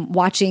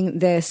watching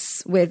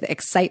this with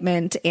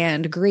excitement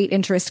and great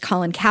interest.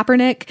 Colin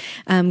Kaepernick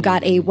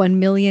got a $1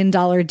 million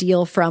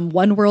deal from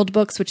One World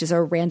Books, which is a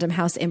Random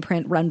House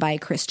imprint run by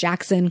Chris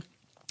Jackson.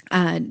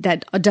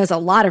 That does a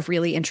lot of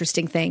really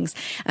interesting things.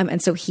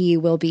 And so he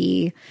will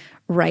be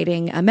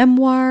writing a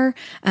memoir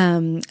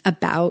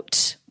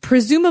about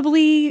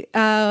presumably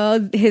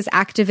his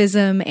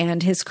activism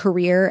and his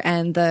career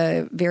and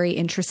the very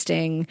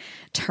interesting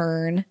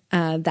turn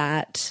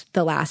that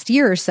the last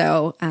year or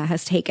so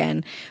has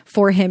taken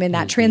for him in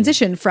that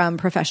transition from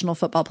professional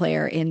football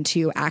player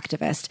into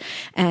activist.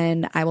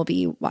 And I will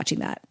be watching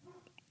that,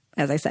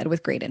 as I said,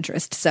 with great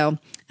interest. So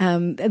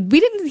we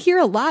didn't hear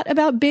a lot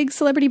about big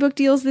celebrity book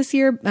deals this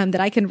year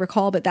that I can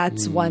recall, but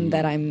that's one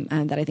that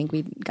that I think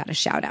we got a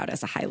shout out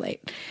as a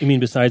highlight. You mean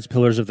besides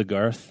Pillars of the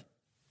Garth?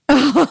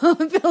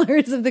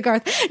 Pillars of the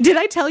Garth. Did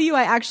I tell you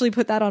I actually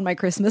put that on my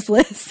Christmas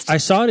list? I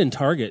saw it in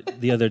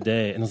Target the other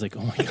day, and I was like,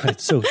 "Oh my god,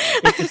 it's so!"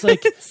 It's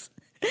like it's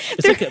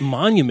like a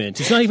monument.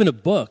 It's not even a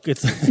book.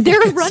 They're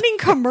running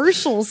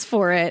commercials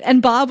for it,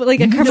 and Bob like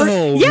a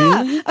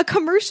really? a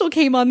commercial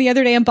came on the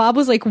other day, and Bob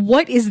was like,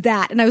 "What is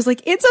that?" And I was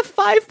like, "It's a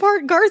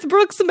 5-part Garth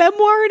Brooks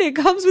memoir, and it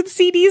comes with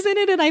CDs in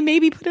it, and I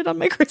maybe put it on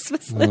my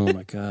Christmas list." Oh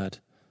my god.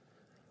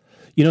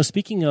 You know,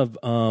 speaking of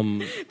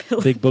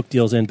big book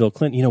deals and Bill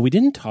Clinton, we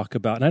didn't talk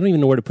about, and I don't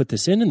even know where to put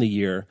this in the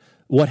year,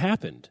 what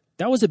happened.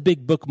 That was a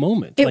big book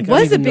moment. It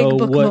was a big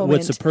book moment.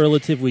 What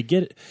superlative we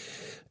get.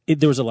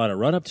 There was a lot of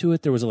run up to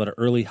it. There was a lot of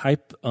early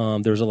hype.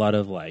 There was a lot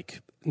of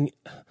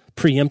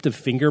preemptive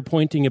finger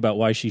pointing about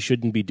why she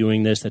shouldn't be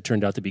doing this. That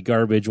turned out to be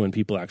garbage when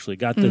people actually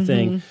got the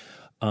thing.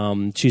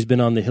 She's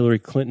been on the Hillary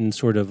Clinton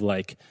sort of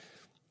a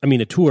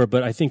tour,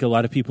 but I think a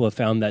lot of people have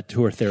found that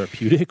tour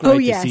therapeutic, right? Oh,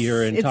 yes. To see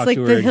her and it's talk like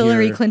to her. The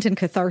Hillary Clinton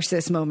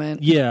catharsis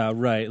moment. Yeah,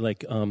 right.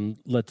 Let's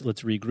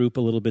regroup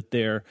a little bit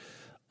there.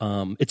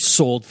 It's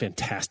sold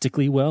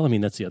fantastically well. I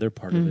mean, that's the other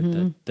part of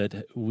it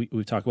that we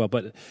talk about.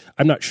 But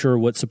I'm not sure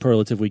what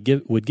superlative we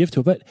would give to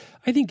it. But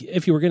I think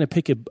if you were going to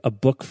pick a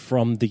book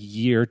from the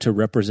year to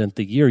represent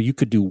the year, you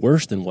could do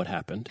worse than what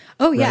happened.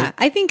 Oh, yeah. Right?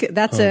 I think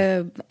that's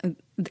a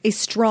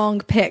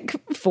strong pick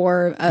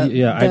for I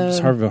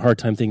just have a hard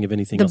time thinking of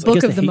anything else. Book I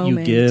guess of the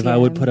moment, You Give, I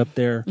would put up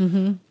there.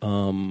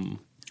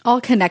 All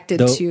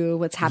connected to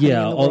what's happening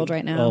in the world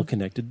right now. All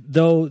connected.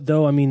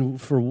 Though, I mean,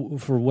 for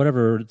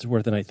whatever it's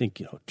worth, and I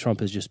think,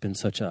 Trump has just been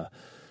such a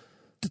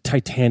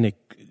titanic,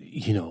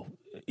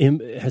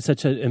 has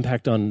such an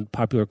impact on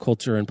popular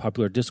culture and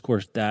popular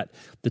discourse that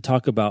the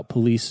talk about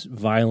police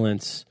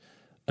violence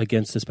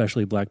against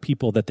especially black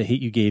people that The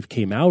Hate You Gave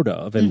came out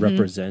of and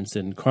represents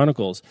and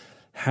chronicles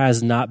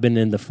has not been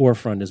in the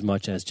forefront as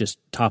much as just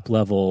top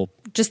level,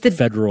 just the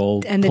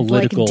federal and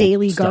political the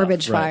daily stuff,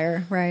 garbage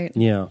fire, right?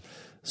 Yeah.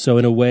 So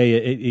in a way,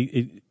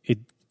 it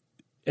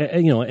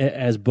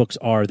as books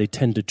are, they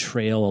tend to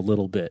trail a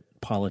little bit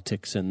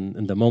politics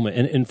and the moment,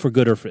 and for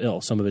good or for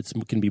ill. Some of it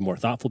can be more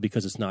thoughtful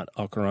because it's not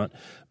au courant,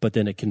 but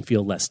then it can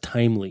feel less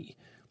timely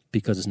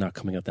because it's not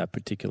coming at that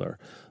particular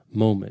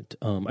moment.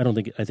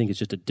 I think it's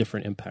just a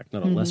different impact,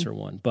 not a lesser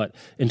one. But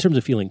in terms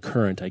of feeling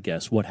current, I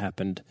guess what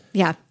happened.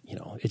 Yeah,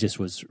 it just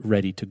was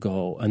ready to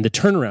go, and the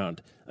turnaround.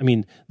 I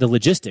mean, the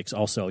logistics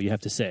also, you have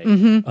to say,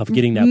 of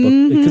getting that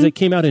book, because it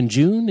came out in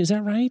June. Is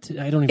that right?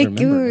 I don't even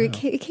remember.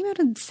 It came out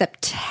in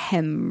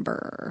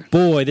September.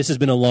 Boy, this has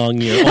been a long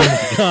year. Oh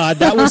my God,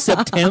 that was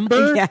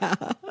September? Yeah.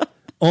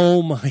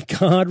 Oh my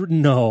God,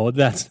 no,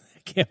 that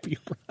can't be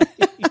right.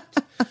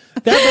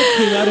 That book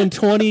came out in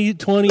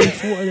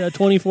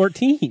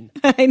 2014.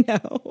 I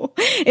know.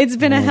 It's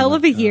been a hell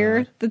of a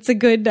year. That's a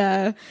good...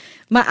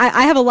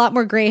 I have a lot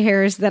more gray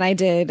hairs than I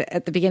did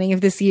at the beginning of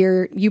this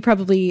year. You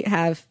probably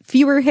have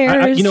fewer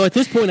hairs. At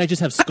this point, I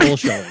just have skull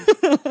showing.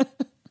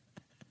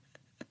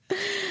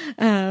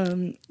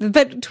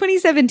 But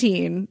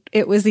 2017,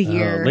 it was a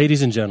year.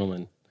 Ladies and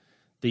gentlemen,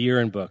 the year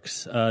in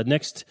books.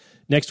 Next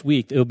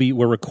week,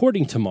 we're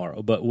recording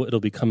tomorrow, but it'll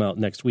be come out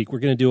next week. We're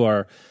going to do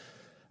our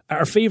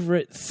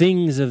favorite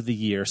things of the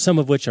year, some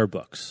of which are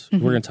books.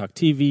 We're going to talk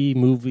TV,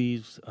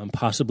 movies,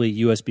 possibly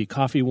USB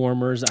coffee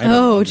warmers.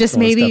 Just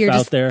maybe you're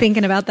just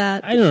thinking about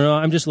that. I don't know.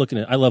 I'm just looking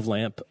at I Love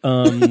Lamp.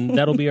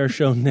 That'll be our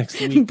show next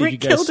week.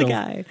 Brick killed a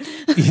guy.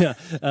 Yeah.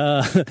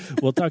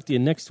 We'll talk to you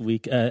next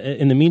week.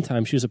 In the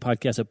meantime, shoot us a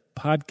podcast.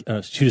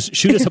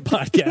 Shoot us a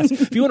podcast.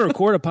 If you want to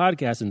record a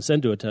podcast and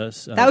send it to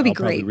us, that would be I'll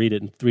great. Probably read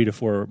it in 3 to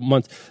 4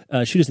 months.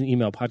 Shoot us an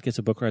email,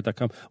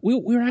 podcast@bookriot.com. We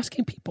were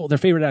asking people their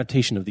favorite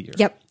adaptation of the year.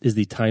 Yep. Is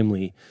the timely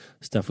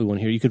stuff we want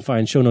to hear. You can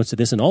find show notes to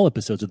this and all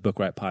episodes of the Book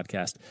Riot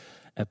podcast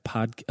at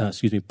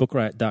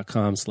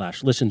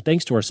bookriot.com/listen.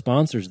 Thanks to our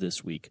sponsors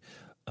this week,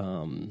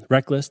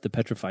 Reckless, The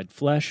Petrified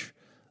Flesh,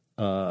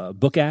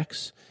 Book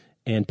Axe,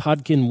 and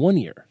Podkin 1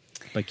 Year.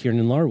 by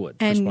Kiernan Larwood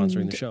for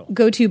sponsoring the show.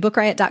 Go to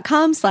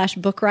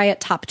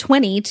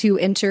bookriot.com/bookriot-top20 to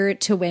enter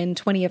to win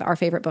 20 of our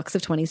favorite books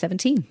of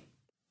 2017.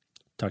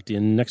 Talk to you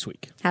next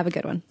week. Have a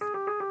good one.